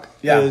my doc,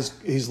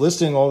 he's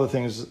listing all the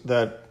things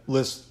that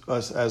list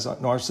us as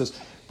narcissists.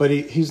 But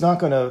he's not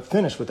going to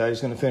finish with that. He's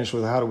going to finish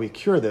with how do we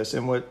cure this?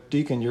 And what,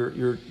 Deacon,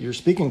 you're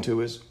speaking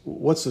to is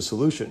what's the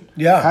solution?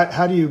 Yeah.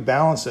 How do you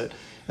balance it?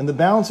 And the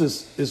balance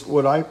is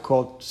what I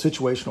call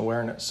situational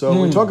awareness. So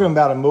we're talking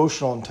about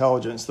emotional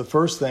intelligence. The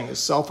first thing is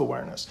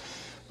self-awareness.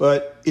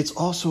 But it's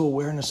also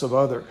awareness of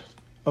others.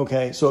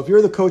 Okay? So if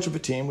you're the coach of a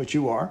team, which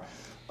you are,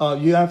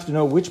 you have to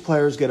know which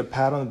players get a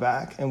pat on the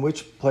back and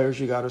which players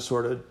you got to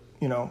sort of,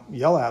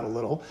 yell at a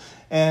little.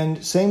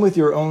 And same with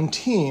your own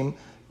team.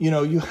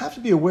 You have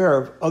to be aware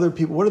of other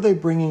people. What are they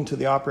bringing to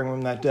the operating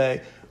room that day?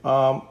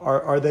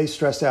 Are they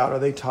stressed out? Are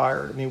they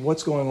tired? I mean,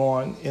 what's going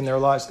on in their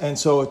lives? And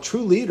so a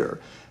true leader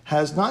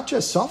has not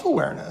just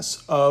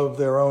self-awareness of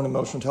their own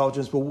emotional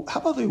intelligence, but how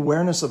about the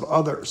awareness of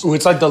others? Ooh,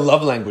 it's like the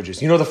love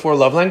languages. You know the 4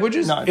 love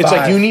languages? No, it's 5.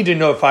 like you need to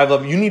know 5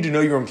 love. You need to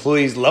know your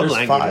employees' love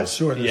There's languages. 5.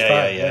 Sure, there's yeah,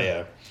 5,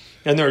 yeah.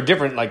 And there are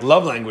different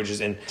love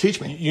languages. And teach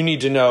me. You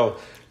need to know.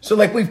 So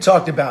like we've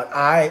talked about,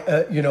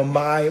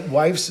 my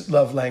wife's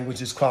love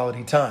language is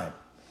quality time.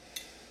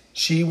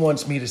 She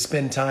wants me to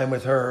spend time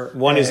with her.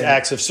 One is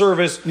acts of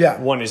service. Yeah.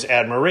 One is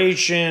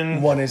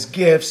admiration. One is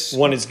gifts.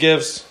 One is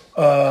gifts.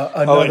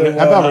 Another one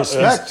how about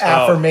respect?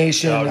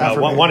 Affirmation.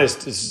 No. One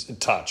is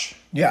touch.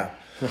 Yeah.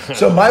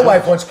 So my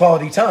wife wants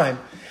quality time.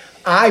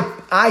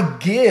 I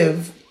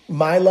give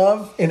my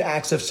love in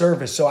acts of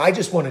service. So I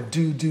just want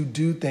to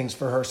do things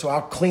for her. So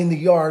I'll clean the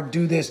yard,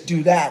 do this,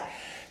 do that.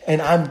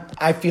 And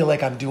I feel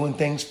like I'm doing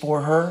things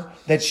for her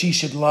that she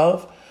should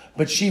love,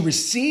 but she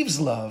receives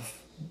love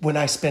when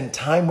I spend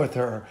time with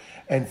her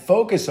and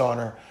focus on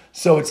her.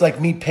 So it's like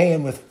me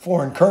paying with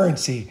foreign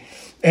currency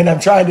and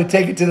I'm trying to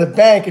take it to the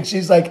bank and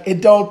she's like,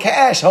 it don't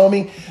cash,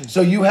 homie.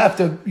 So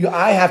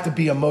I have to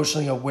be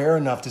emotionally aware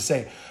enough to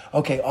say,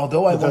 okay,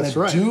 although I want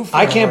to do for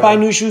I can't her, buy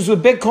new shoes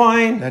with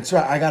Bitcoin. That's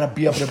right. I got to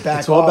be able to back off.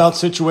 It's all about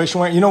situational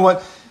awareness. You know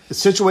what? The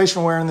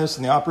situational awareness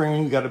in the operating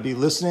room, you got to be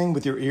listening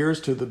with your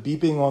ears to the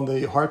beeping on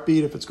the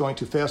heartbeat, if it's going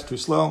too fast, too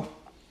slow,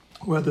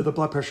 whether the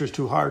blood pressure is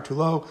too high or too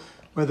low,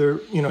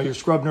 whether your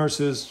scrub nurse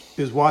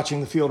is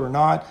watching the field or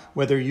not,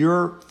 whether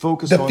you're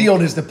focused on... The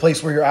field is the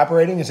place where you're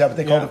operating? Is that what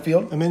they call the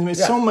field? I mean,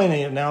 there's so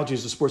many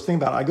analogies to sports.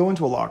 Think about it. I go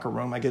into a locker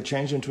room. I get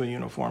changed into a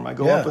uniform. I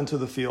go up into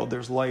the field.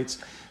 There's lights,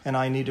 and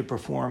I need to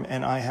perform,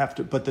 and I have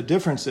to... But the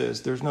difference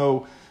is there's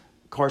no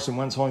Carson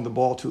Wentz holding the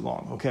ball too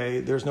long.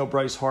 Okay, there's no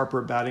Bryce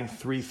Harper batting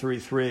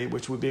 .333,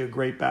 which would be a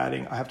great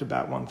batting. I have to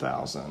bat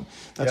 1,000.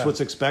 That's what's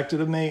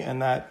expected of me,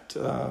 and that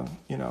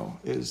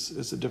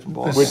is a different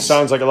ball. Which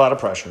sounds like a lot of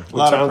pressure.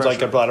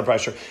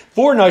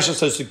 For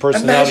narcissistic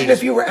personalities. Imagine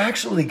if you were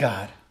actually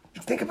God.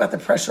 Think about the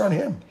pressure on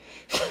him.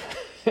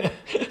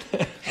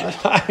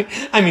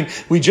 I mean,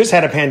 we just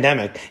had a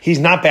pandemic. He's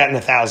not batting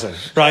 1,000,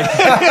 right?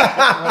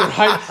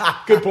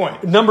 Right? Good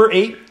point. Number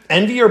 8,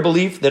 envy or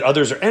belief that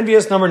others are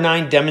envious. Number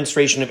 9,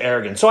 demonstration of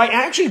arrogance. So I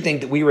actually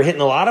think that we were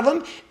hitting a lot of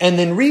them. And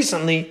then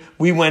recently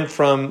we went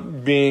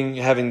from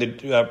having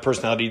the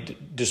personality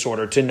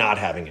disorder to not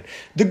having it.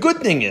 The good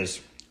thing is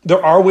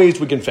there are ways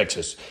we can fix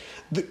this.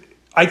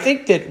 I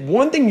think that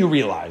one thing you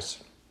realize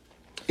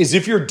is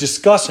if you're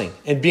discussing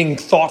and being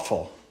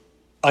thoughtful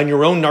on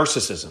your own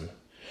narcissism,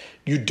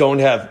 you don't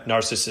have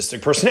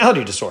narcissistic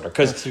personality disorder,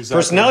 because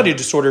personality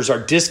disorders are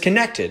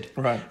disconnected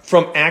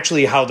from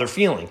actually how they're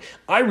feeling.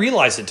 I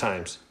realize at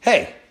times,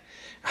 hey,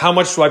 how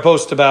much do I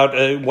post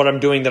about what I'm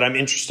doing that I'm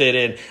interested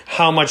in?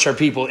 How much are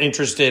people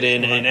interested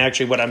in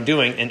actually what I'm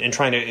doing and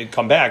trying to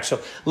come back? So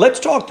let's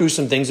talk through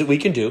some things that we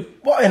can do.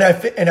 Well,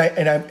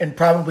 and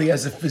probably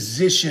as a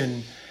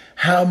physician,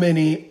 how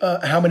many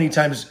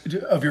times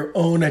of your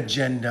own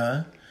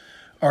agenda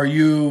are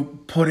you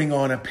putting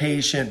on a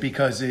patient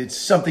because it's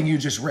something you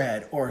just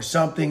read or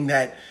something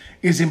that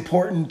is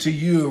important to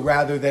you,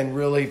 rather than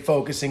really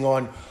focusing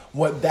on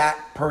what that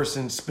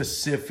person's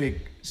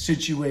specific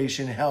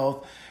situation,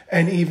 health,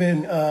 and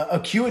even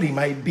acuity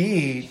might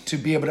be, to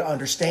be able to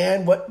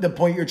understand what the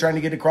point you're trying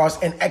to get across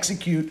and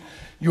execute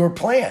your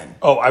plan.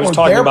 Oh, I was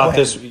talking about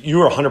this. You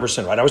were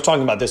 100% right. I was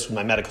talking about this with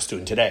my medical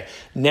student today.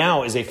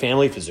 Now, as a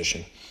family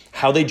physician,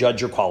 how they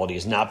judge your quality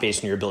is not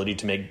based on your ability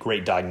to make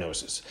great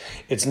diagnosis.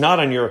 It's not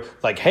on your,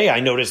 like, hey,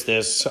 I noticed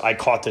this, I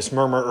caught this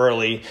murmur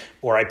early,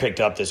 or I picked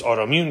up this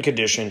autoimmune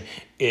condition.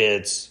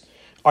 It's,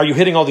 are you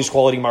hitting all these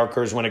quality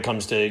markers when it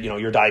comes to,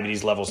 your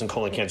diabetes levels and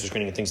colon cancer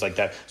screening and things like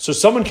that? So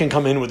someone can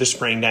come in with a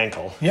sprained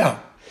ankle. Yeah.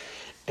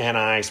 And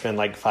I spend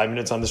like 5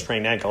 minutes on the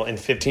sprained ankle and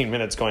 15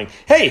 minutes going,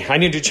 hey, I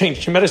need to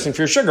change your medicine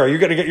for your sugar. Are you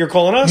going to get your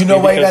colonoscopy? You know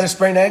why you got a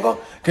sprained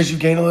ankle? Because you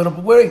gained a little bit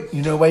of weight.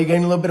 You know why you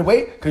gained a little bit of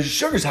weight? Because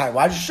your sugar's high.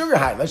 Why is your sugar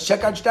high? Let's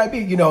check out your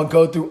diabetes, and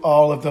go through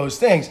all of those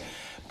things.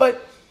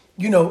 But,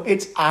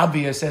 it's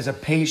obvious as a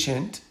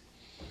patient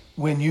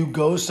when you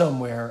go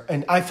somewhere,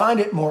 and I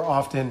find it more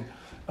often,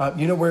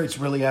 where it's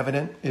really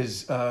evident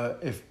is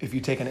if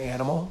you take an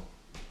animal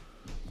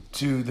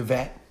to the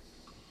vet,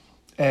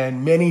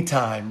 and many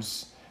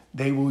times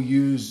they will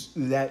use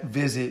that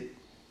visit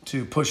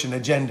to push an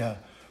agenda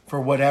for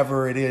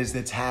whatever it is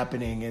that's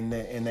happening in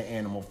the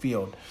animal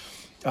field.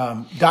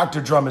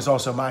 Dr. Drum is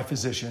also my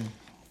physician,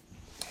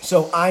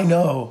 so I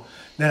know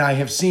that I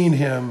have seen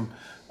him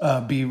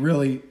be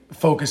really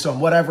focused on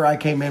whatever I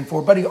came in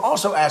for, but he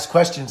also asks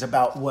questions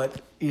about what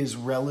is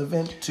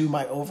relevant to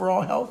my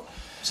overall health.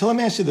 So let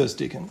me ask you this,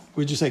 Deacon.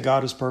 Would you say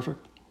God is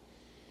perfect?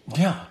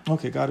 Yeah.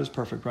 Okay, God is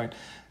perfect, right?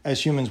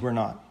 As humans, we're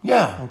not.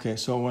 Yeah. Okay,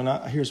 so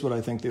here's what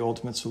I think the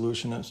ultimate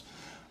solution is.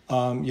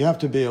 You have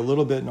to be a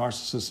little bit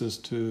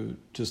narcissistic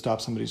to stop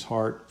somebody's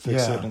heart,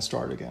 fix it, and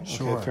start again.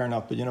 Sure. Okay, fair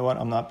enough. But you know what?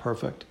 I'm not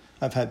perfect.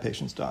 I've had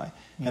patients die,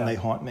 and they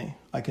haunt me.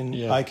 I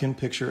can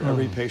picture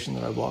every patient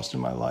that I've lost in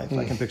my life.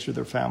 I can picture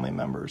their family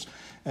members,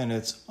 and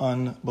it's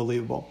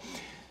unbelievable.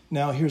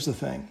 Now, here's the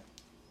thing.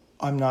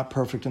 I'm not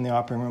perfect in the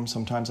operating room.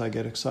 Sometimes I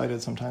get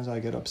excited. Sometimes I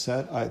get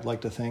upset. I'd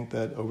like to think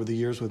that over the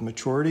years with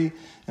maturity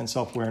and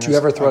self-awareness. Do you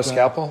ever throw a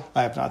scalpel?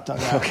 I have not done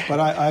that. But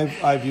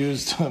I've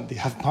used the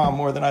F-bomb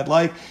more than I'd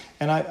like.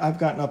 And I've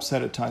gotten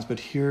upset at times.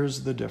 But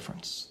here's the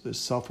difference, this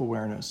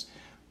self-awareness.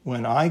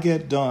 When I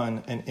get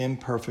done an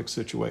imperfect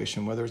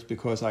situation, whether it's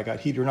because I got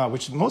heated or not,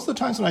 which most of the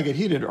times when I get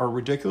heated are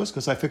ridiculous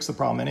because I fix the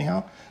problem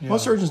anyhow. Yeah.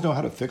 Most surgeons know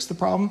how to fix the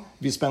problem.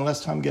 If you spend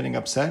less time getting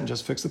upset and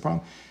just fix the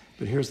problem.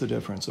 But here's the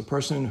difference. A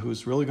person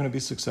who's really going to be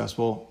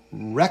successful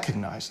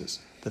recognizes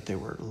that they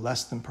were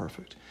less than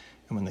perfect.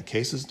 And when the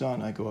case is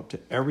done, I go up to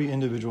every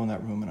individual in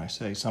that room and I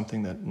say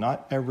something that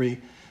not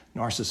every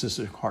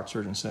narcissistic heart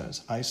surgeon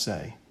says. I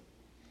say,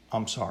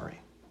 I'm sorry,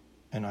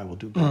 and I will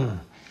do better.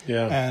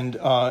 Yeah. And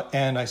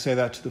I say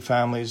that to the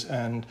families.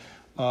 And,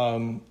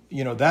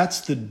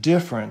 that's the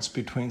difference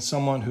between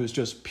someone who's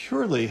just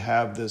purely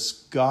have this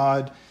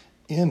God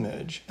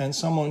image and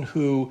someone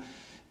who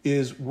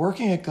is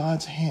working at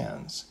God's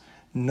hands,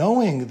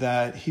 knowing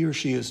that he or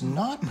she is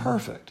not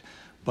perfect,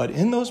 but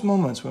in those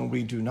moments when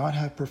we do not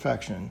have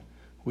perfection,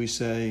 we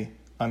say,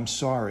 I'm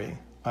sorry,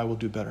 I will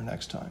do better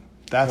next time.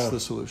 That's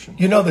the solution.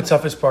 The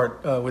toughest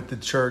part with the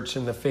church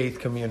and the faith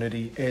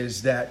community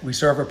is that we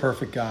serve a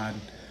perfect God,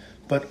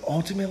 but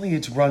ultimately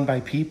it's run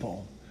by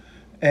people.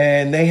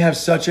 And they have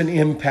such an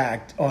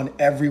impact on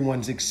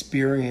everyone's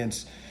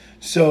experience.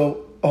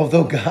 So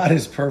although God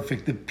is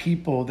perfect, the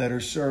people that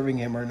are serving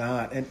him are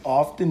not. And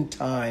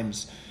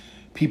oftentimes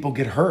people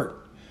get hurt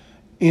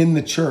in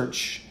the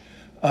church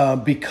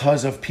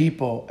because of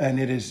people. And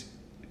it is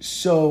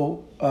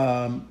so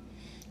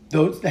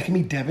that can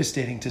be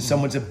devastating to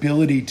someone's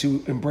ability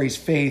to embrace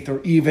faith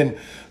or even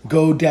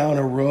go down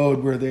a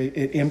road where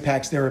it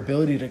impacts their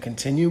ability to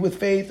continue with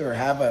faith or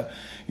have a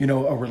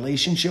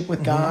relationship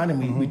with God.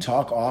 And we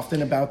talk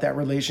often about that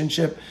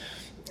relationship.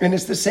 And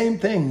it's the same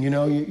thing,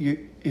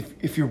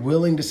 if you're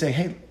willing to say,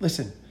 hey,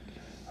 listen,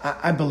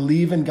 I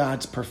believe in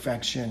God's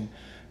perfection.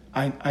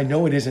 I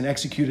know it isn't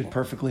executed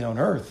perfectly on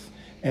earth.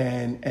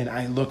 And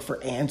I look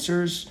for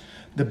answers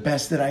the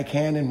best that I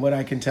can. And what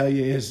I can tell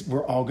you is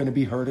we're all going to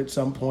be hurt at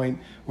some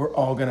point. We're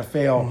all going to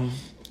fail.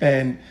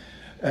 And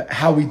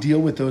how we deal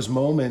with those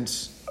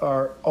moments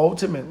are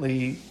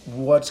ultimately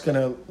what's going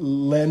to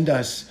lend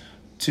us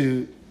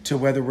to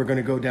whether we're going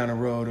to go down a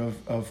road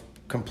of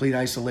complete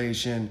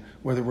isolation,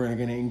 whether we're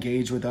going to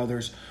engage with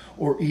others,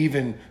 or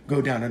even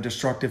go down a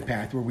destructive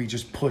path where we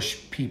just push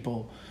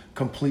people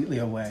completely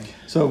away.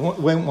 So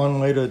one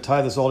way to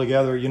tie this all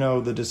together,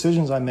 the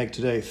decisions I make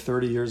today,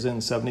 30 years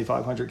in,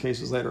 7,500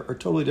 cases later, are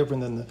totally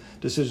different than the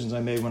decisions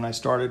I made when I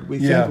started. We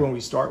think when we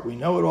start, we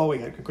know it all. We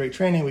get great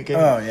training. We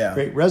get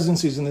great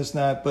residencies and this and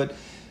that. But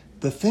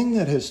the thing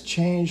that has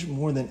changed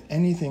more than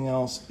anything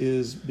else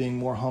is being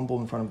more humble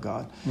in front of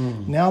God.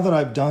 Now that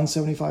I've done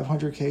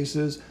 7,500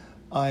 cases,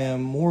 I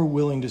am more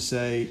willing to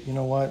say, you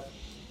know what?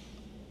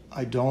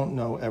 I don't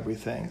know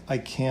everything. I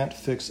can't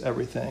fix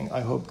everything.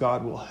 I hope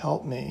God will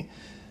help me,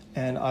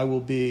 and I will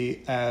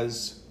be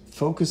as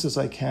focused as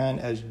I can,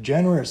 as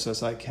generous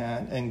as I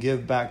can, and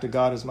give back to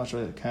God as much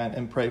as I can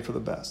and pray for the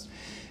best.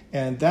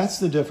 And that's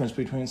the difference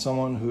between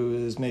someone who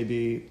is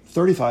maybe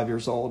 35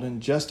 years old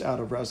and just out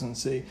of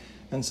residency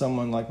and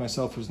someone like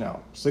myself who's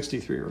now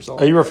 63 years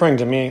old. Are you referring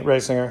to me, Ray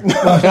Singer? You're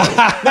 42.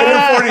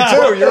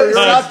 You're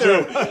not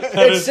there.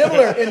 It's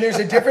similar, and there's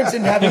a difference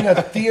in having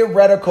a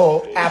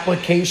theoretical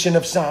application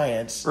of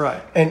science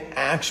and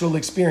actual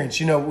experience.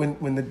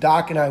 When the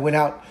doc and I went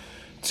out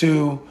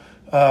to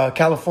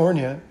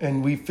California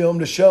and we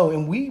filmed a show,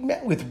 and we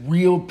met with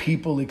real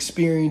people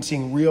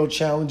experiencing real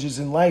challenges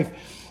in life,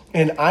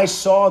 and I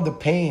saw the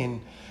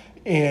pain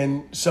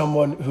in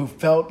someone who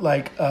felt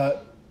like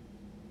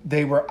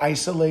they were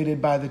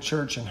isolated by the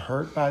church and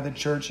hurt by the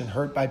church and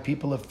hurt by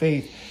people of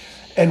faith,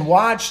 and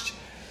watched,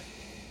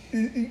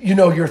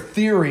 your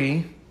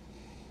theory.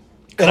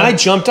 And I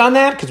jumped on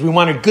that because we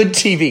wanted good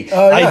TV.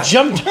 I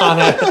jumped on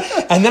it,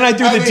 and then I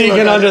threw the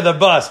deacon under the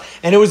bus,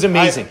 and it was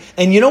amazing.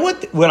 And you know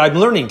what? What I'm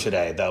learning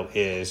today, though,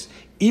 is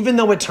even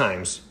though at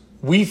times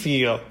we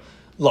feel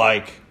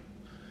like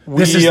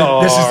this is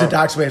the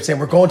doc's way of saying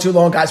we're going too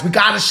long, guys. We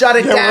got to shut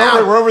it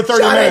down. We're over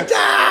 30 minutes. Shut it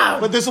down.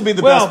 But this will be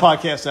the best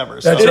podcast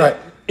ever. That's right.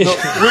 We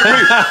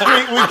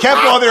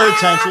kept all their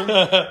attention,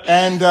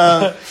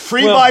 and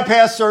free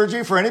bypass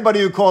surgery for anybody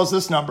who calls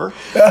this number.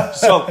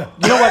 So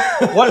you know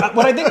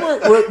what I think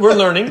we're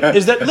learning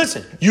is that,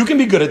 listen, you can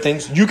be good at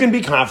things, you can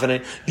be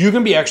confident, you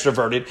can be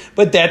extroverted,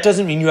 but that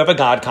doesn't mean you have a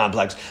God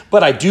complex.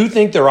 But I do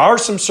think there are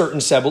some certain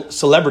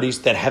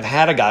celebrities that have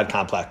had a God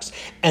complex,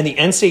 and the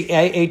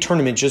NCAA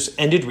tournament just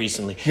ended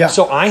recently. Yeah.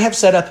 So I have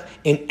set up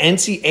an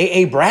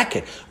NCAA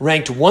bracket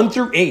ranked 1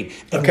 through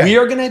 8, and we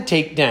are going to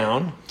take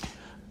down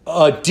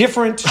a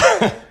different.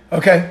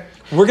 Okay.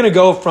 We're going to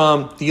go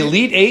from the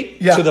Elite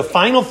 8 to the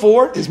Final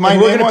 4. Is my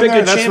name on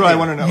there? That's what I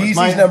want to know.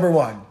 Yeezy's number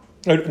 1.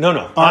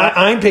 No.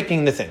 I'm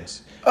picking the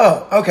things.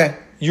 Oh, okay.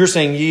 You're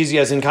saying Yeezy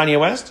as in Kanye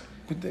West?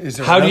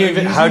 How do you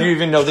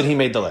even know that he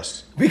made the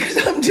list? Because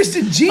I'm just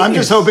a genius. I'm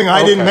just hoping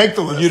I didn't make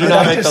the list. You did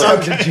not make the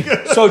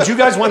list. So do you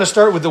guys want to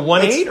start with the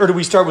 1-8 or do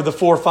we start with the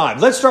 4-5?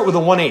 Let's start with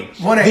the 1-8.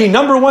 1-8. The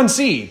number 1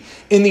 seed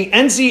in the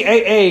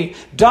NCAA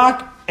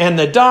Doc and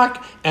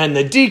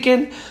the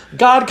Deacon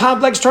God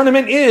Complex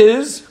tournament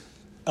is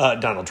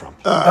Donald Trump.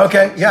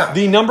 Okay, yeah.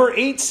 The number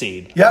 8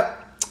 seed. Yep.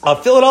 A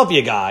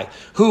Philadelphia guy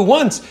who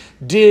once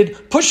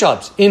did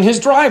push-ups in his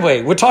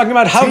driveway. We're talking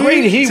about how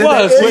great he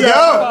was.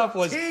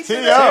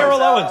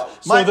 Terrell Owens.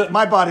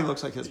 My body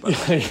looks like his body.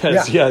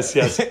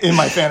 Yes. In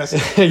my fantasy.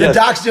 The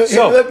doc's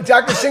doing,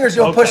 Dr. Singer's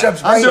doing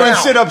push-ups right now. I'm doing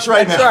sit-ups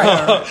right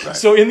now. Right.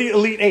 So in the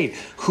Elite 8,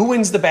 who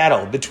wins the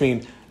battle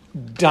between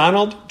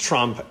Donald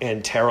Trump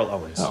and Terrell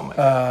Owens? Oh my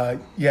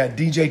God.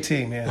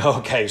 DJT, man.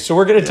 Okay, so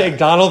we're going to take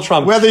Donald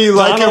Trump. Whether you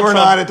like him or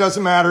not, it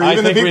doesn't matter.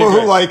 Even the people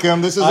who like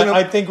him, this isn't.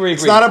 I think we agree.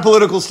 It's not a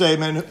political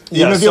statement.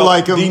 Even if you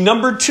like him, the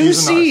number 2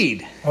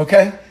 seed.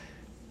 Okay.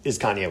 Is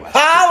Kanye West.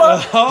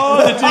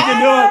 Holla! The Deacon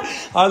knew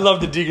it. I love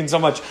the Deacon so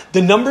much.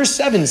 The number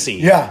 7 seed.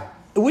 Yeah.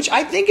 Which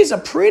I think is a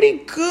pretty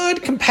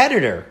good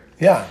competitor.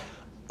 Yeah.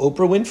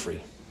 Oprah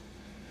Winfrey.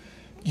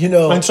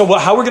 And so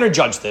how we're going to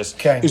judge this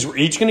is we're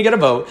each going to get a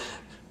vote.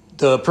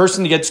 The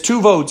person that gets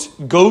 2 votes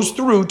goes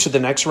through to the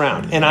next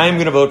round. And I am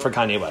going to vote for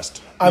Kanye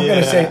West. I'm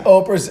going to say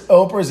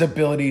Oprah's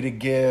ability to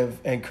give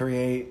and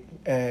create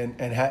and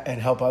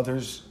help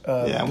others.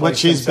 And what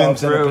she's been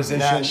through.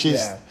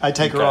 I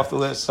take her off the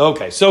list.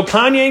 Okay, so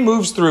Kanye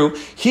moves through.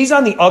 He's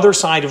on the other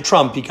side of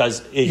Trump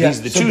because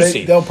he's the 2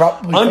 seed. They'll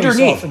probably underneath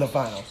face off in the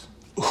finals.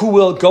 Who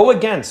will go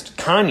against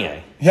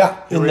Kanye?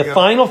 Yeah, in the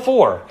Final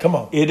 4. Come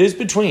on, it is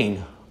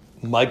between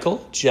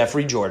Michael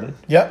Jeffrey Jordan.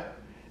 Yep.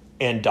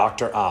 And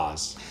Dr.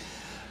 Oz.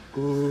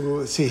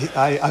 See,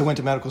 I went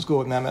to medical school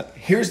with Mehmet.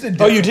 Here's the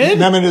Oh, you did?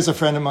 Mehmet is a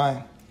friend of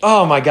mine.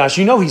 Oh my gosh!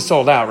 You know he's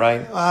sold out,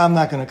 right? I'm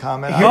not going to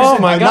comment. Oh,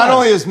 my God. Not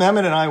only is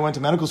Mehmet and I went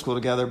to medical school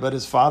together, but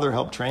his father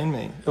helped train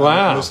me.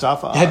 Wow.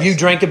 Mustafa Oz. Have you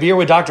drank a beer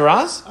with Dr.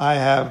 Oz? I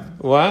have.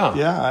 Wow.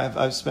 Yeah,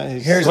 I've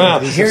spent. Here's Wow.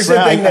 the he's here's a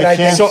the friend. thing that I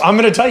can't- think. So I'm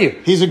going to tell you,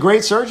 He's a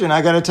great surgeon.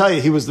 I got to tell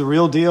you, he was the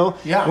real deal.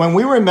 Yeah. When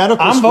we were in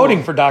medical I'm school,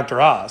 voting for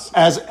Dr. Oz.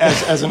 as a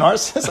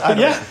narcissist. I don't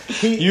Yeah.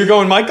 know. You're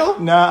going Michael?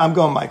 No, I'm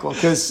going Michael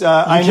because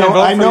I can't know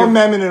vote for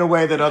Mehmet your- in a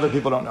way that other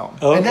people don't know him.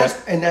 Okay.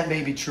 And that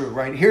may be true,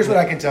 right? Here's what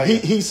I can tell you.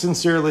 He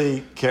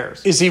sincerely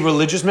cares. Is he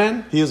religious,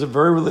 man? He is a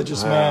very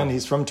religious man.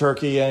 He's from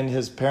Turkey, and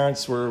his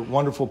parents were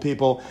wonderful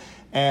people.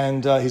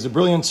 And he's a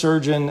brilliant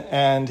surgeon,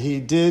 and he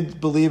did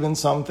believe in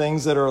some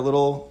things that are a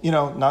little,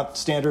 not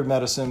standard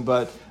medicine,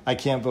 but I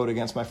can't vote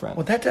against my friend.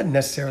 Well, that doesn't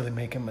necessarily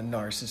make him a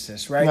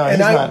narcissist, right? No, and he's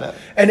not that.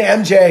 And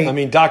MJ, I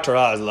mean, Dr.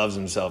 Oz loves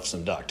himself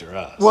some Dr.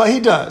 Oz. Well, he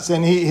does,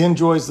 and he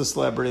enjoys the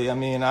celebrity. I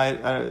mean,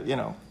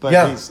 but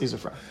Yeah. he's a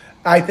friend.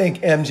 I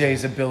think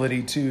MJ's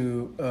ability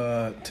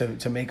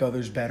to make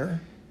others better.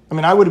 I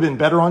mean, I would have been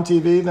better on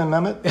TV than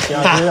Mehmet.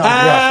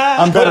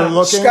 I'm better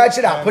looking. Scratch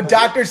it out. Put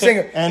Dr.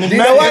 Singer. And Do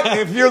you know what?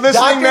 if you're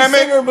listening, Dr. Mehmet,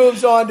 Singer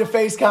moves on to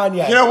face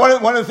Kanye.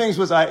 one of the things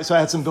was I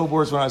had some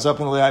billboards when I was up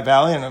in the Lehigh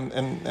Valley,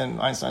 and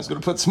Einstein's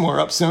going to put some more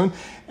up soon.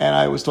 And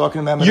I was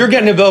talking to Mehmet. You're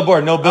getting a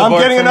billboard, no billboard.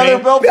 I'm getting for another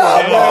me. billboard.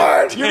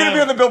 Billboard! You're going to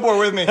be on the billboard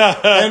with me.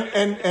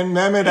 and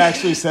Mehmet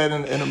actually said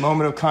in a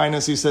moment of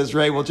kindness, he says,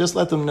 Ray, well, just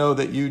let them know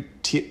that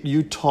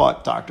you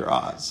taught Dr.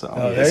 Oz. So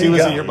there he you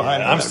was go. a year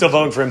behind me. I'm still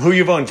voting for him. Who are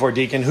you voting for,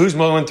 Deacon? Who's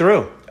going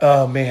through?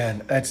 Oh,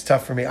 man. That's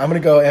tough for me. I'm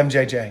going to go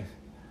MJJ.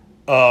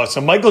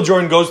 So Michael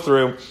Jordan goes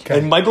through,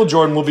 and Michael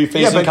Jordan will be Yeah,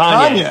 facing but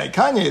Kanye.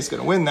 Kanye is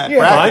going to win that Yeah.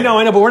 bracket. I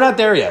know, but we're not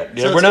there yet.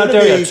 So We're it's not gonna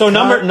there be yet. So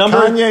number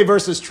Kanye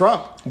versus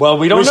Trump. Well,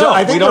 we don't know.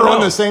 I think we don't they're know.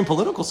 on the same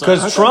political side.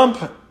 Because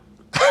Trump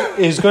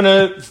is going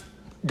to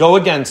go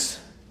against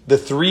the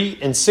 3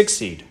 and 6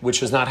 seed, which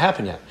has not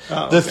happened yet.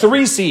 Oh, The okay.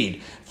 3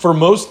 seed for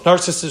most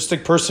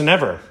narcissistic person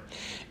ever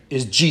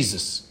is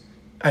Jesus.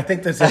 I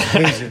think that's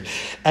amazing.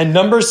 And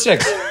number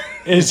 6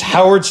 is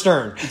Howard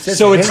Stern.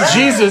 So it's him.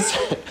 Jesus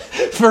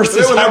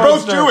versus They're Howard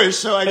both Stern. Jewish,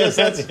 so I guess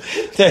that's.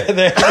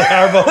 they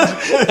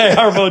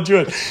are both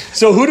Jewish.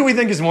 So who do we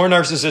think is more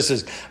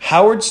narcissistic,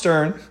 Howard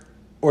Stern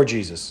or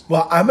Jesus?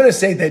 Well, I'm going to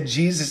say that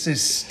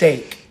Jesus'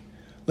 stake,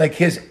 like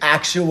his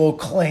actual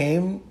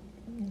claim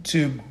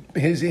to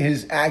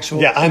his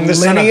actual Yeah, I'm the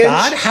son of lineage,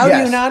 God. How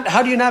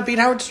yes. do you not beat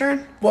Howard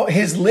Stern? Well,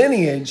 his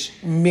lineage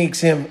makes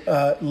him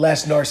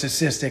less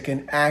narcissistic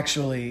and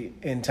actually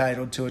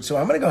entitled to it. So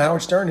I'm going to go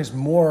Howard Stern is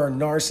more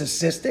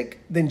narcissistic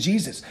than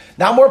Jesus.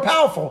 Not more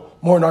powerful,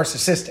 more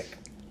narcissistic.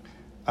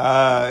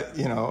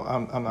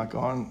 I'm not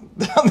going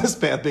down this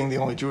path being the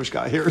only Jewish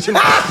guy here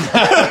tonight.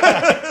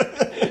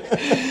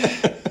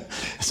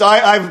 So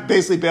I've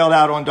basically bailed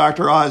out on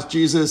Dr. Oz,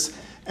 Jesus,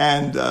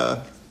 and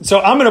So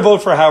I'm going to vote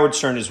for Howard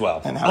Stern as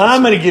well. And Howard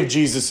I'm going to give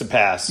Jesus a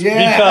pass. Yeah. I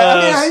mean,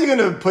 Because how are you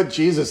going to put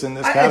Jesus in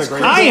this It's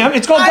category? crazy. I am.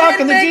 It's called I Doc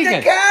and the didn't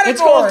make the Deacon. It's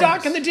called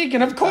categories. Doc and the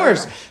Deacon, of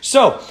course.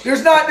 So,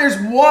 There's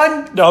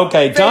one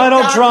okay, fake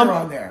Donald doctor Trump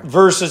on there.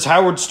 versus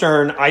Howard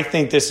Stern. I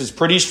think this is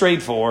pretty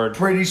straightforward.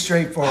 Pretty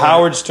straightforward.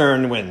 Howard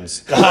Stern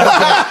wins.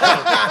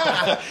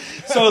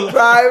 So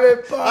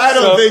Private part. I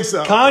don't think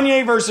so.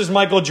 Kanye versus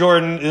Michael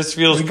Jordan. This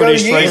feels We go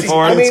pretty Yeezy.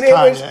 straightforward. I mean, It's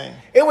Kanye.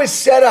 it was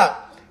set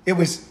up. It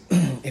was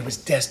it was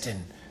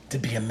destined to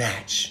be a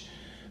match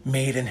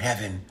made in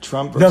heaven.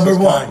 Trump versus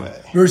number 1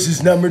 Kanye.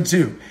 versus number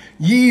 2.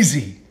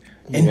 Yeezy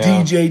and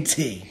Yeah.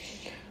 DJT.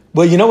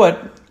 Well, you know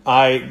what?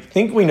 I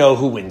think we know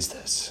who wins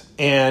this.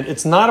 And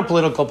it's not a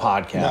political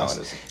podcast. No, it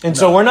isn't. And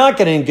so we're not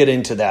going to get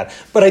into that.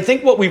 But I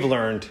think what we've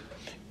learned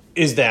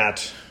is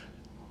that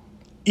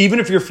even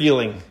if you're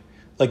feeling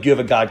like you have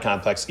a God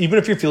complex, even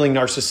if you're feeling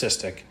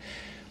narcissistic,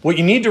 what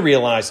you need to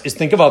realize is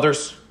think of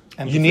others.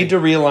 Empathy. You need to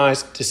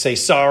realize to say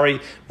sorry.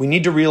 We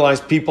need to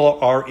realize people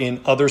are in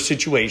other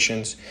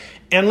situations.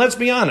 And let's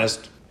be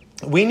honest,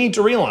 we need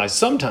to realize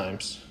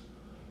sometimes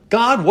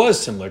God was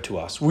similar to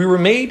us. We were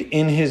made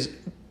in his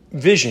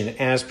vision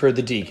as per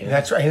the Deacon.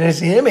 That's right. In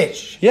his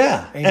image.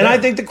 Yeah. Amen. And I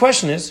think the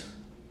question is,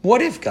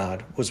 what if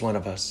God was one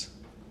of us?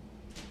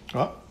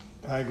 Well,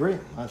 I agree.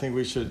 I think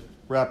we should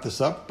wrap this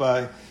up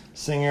by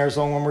singing our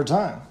song one more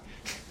time.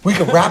 We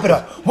can wrap it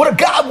up. What if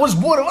God was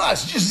one of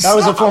us? Just That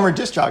was a stop. former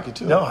disc jockey,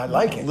 too. No, I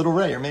like it. Little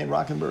Ray, your main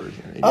rock and bird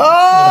here.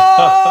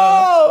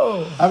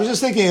 Oh! I was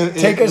just thinking,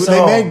 Take us they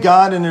home. made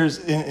God in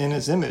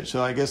his image,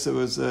 so I guess it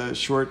was a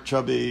short,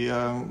 chubby,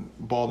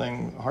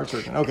 balding heart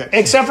surgeon. Okay.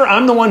 Except for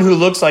I'm the one who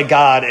looks like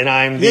God, and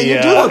I'm the Yeah,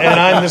 you do look like and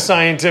I'm God. the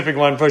scientific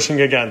one pushing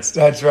against.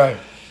 That's right.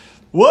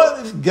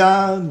 What if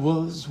God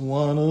was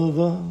one of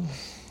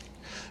us?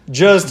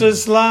 Just a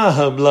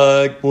slob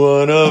like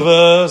one of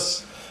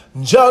us.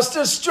 Just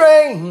a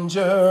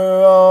stranger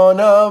on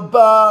a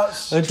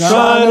bus.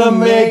 Trying to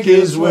make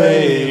his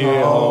way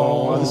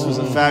home. Well, this was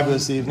a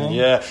fabulous evening.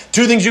 Yeah.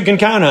 2 things you can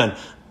count on.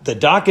 The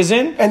doc is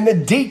in. And the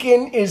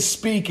Deacon is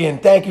speaking.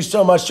 Thank you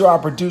so much to our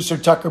producer,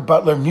 Tucker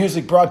Butler.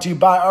 Music brought to you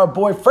by our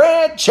boy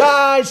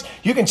Franchise.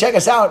 You can check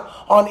us out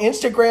on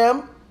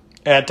Instagram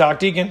At Doc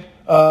Deacon.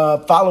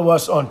 Follow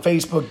us on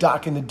Facebook,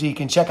 Doc and the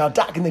Deacon. Check out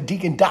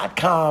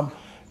docandthedeacon.com.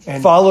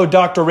 And follow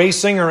Dr. Ray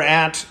Singer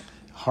at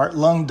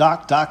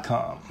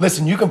heartlungdoc.com.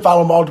 Listen, you can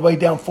follow him all the way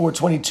down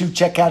 422.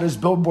 Check out his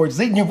billboards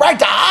leading you right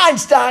to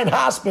Einstein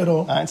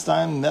Hospital.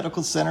 Einstein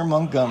Medical Center,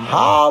 Montgomery.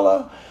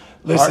 Holla.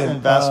 Listen, Heart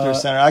and Vascular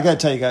Center. I got to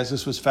tell you guys,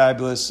 this was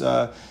fabulous.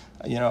 It's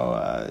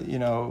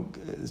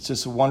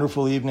just a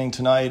wonderful evening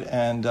tonight,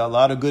 and a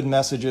lot of good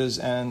messages.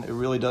 And it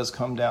really does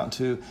come down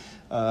to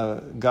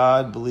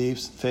God,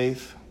 beliefs,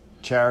 faith,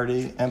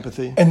 charity,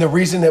 empathy. And the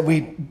reason that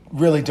we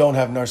really don't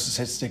have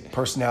narcissistic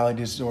personality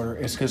disorder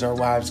is because our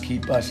wives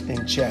keep us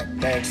in check.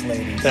 Thanks,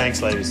 ladies.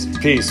 Thanks, ladies.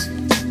 Peace.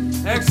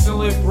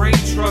 Excellent brain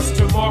trust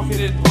to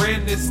market and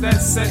brand this.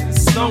 That's set in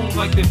stone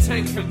like the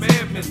 10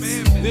 Commandments.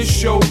 This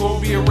show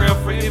gon' be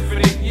around for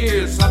infinite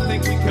years. I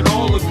think we can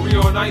all agree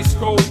on ice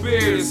cold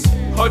beers.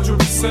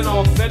 100%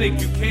 authentic,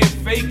 you can't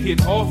fake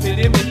it. Often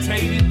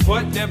imitated,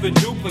 but never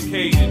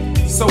duplicated.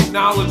 So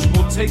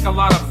knowledgeable, take a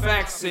lot of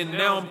facts in.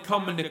 Now I'm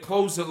coming to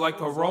close it like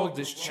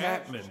Aroldis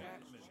Chapman.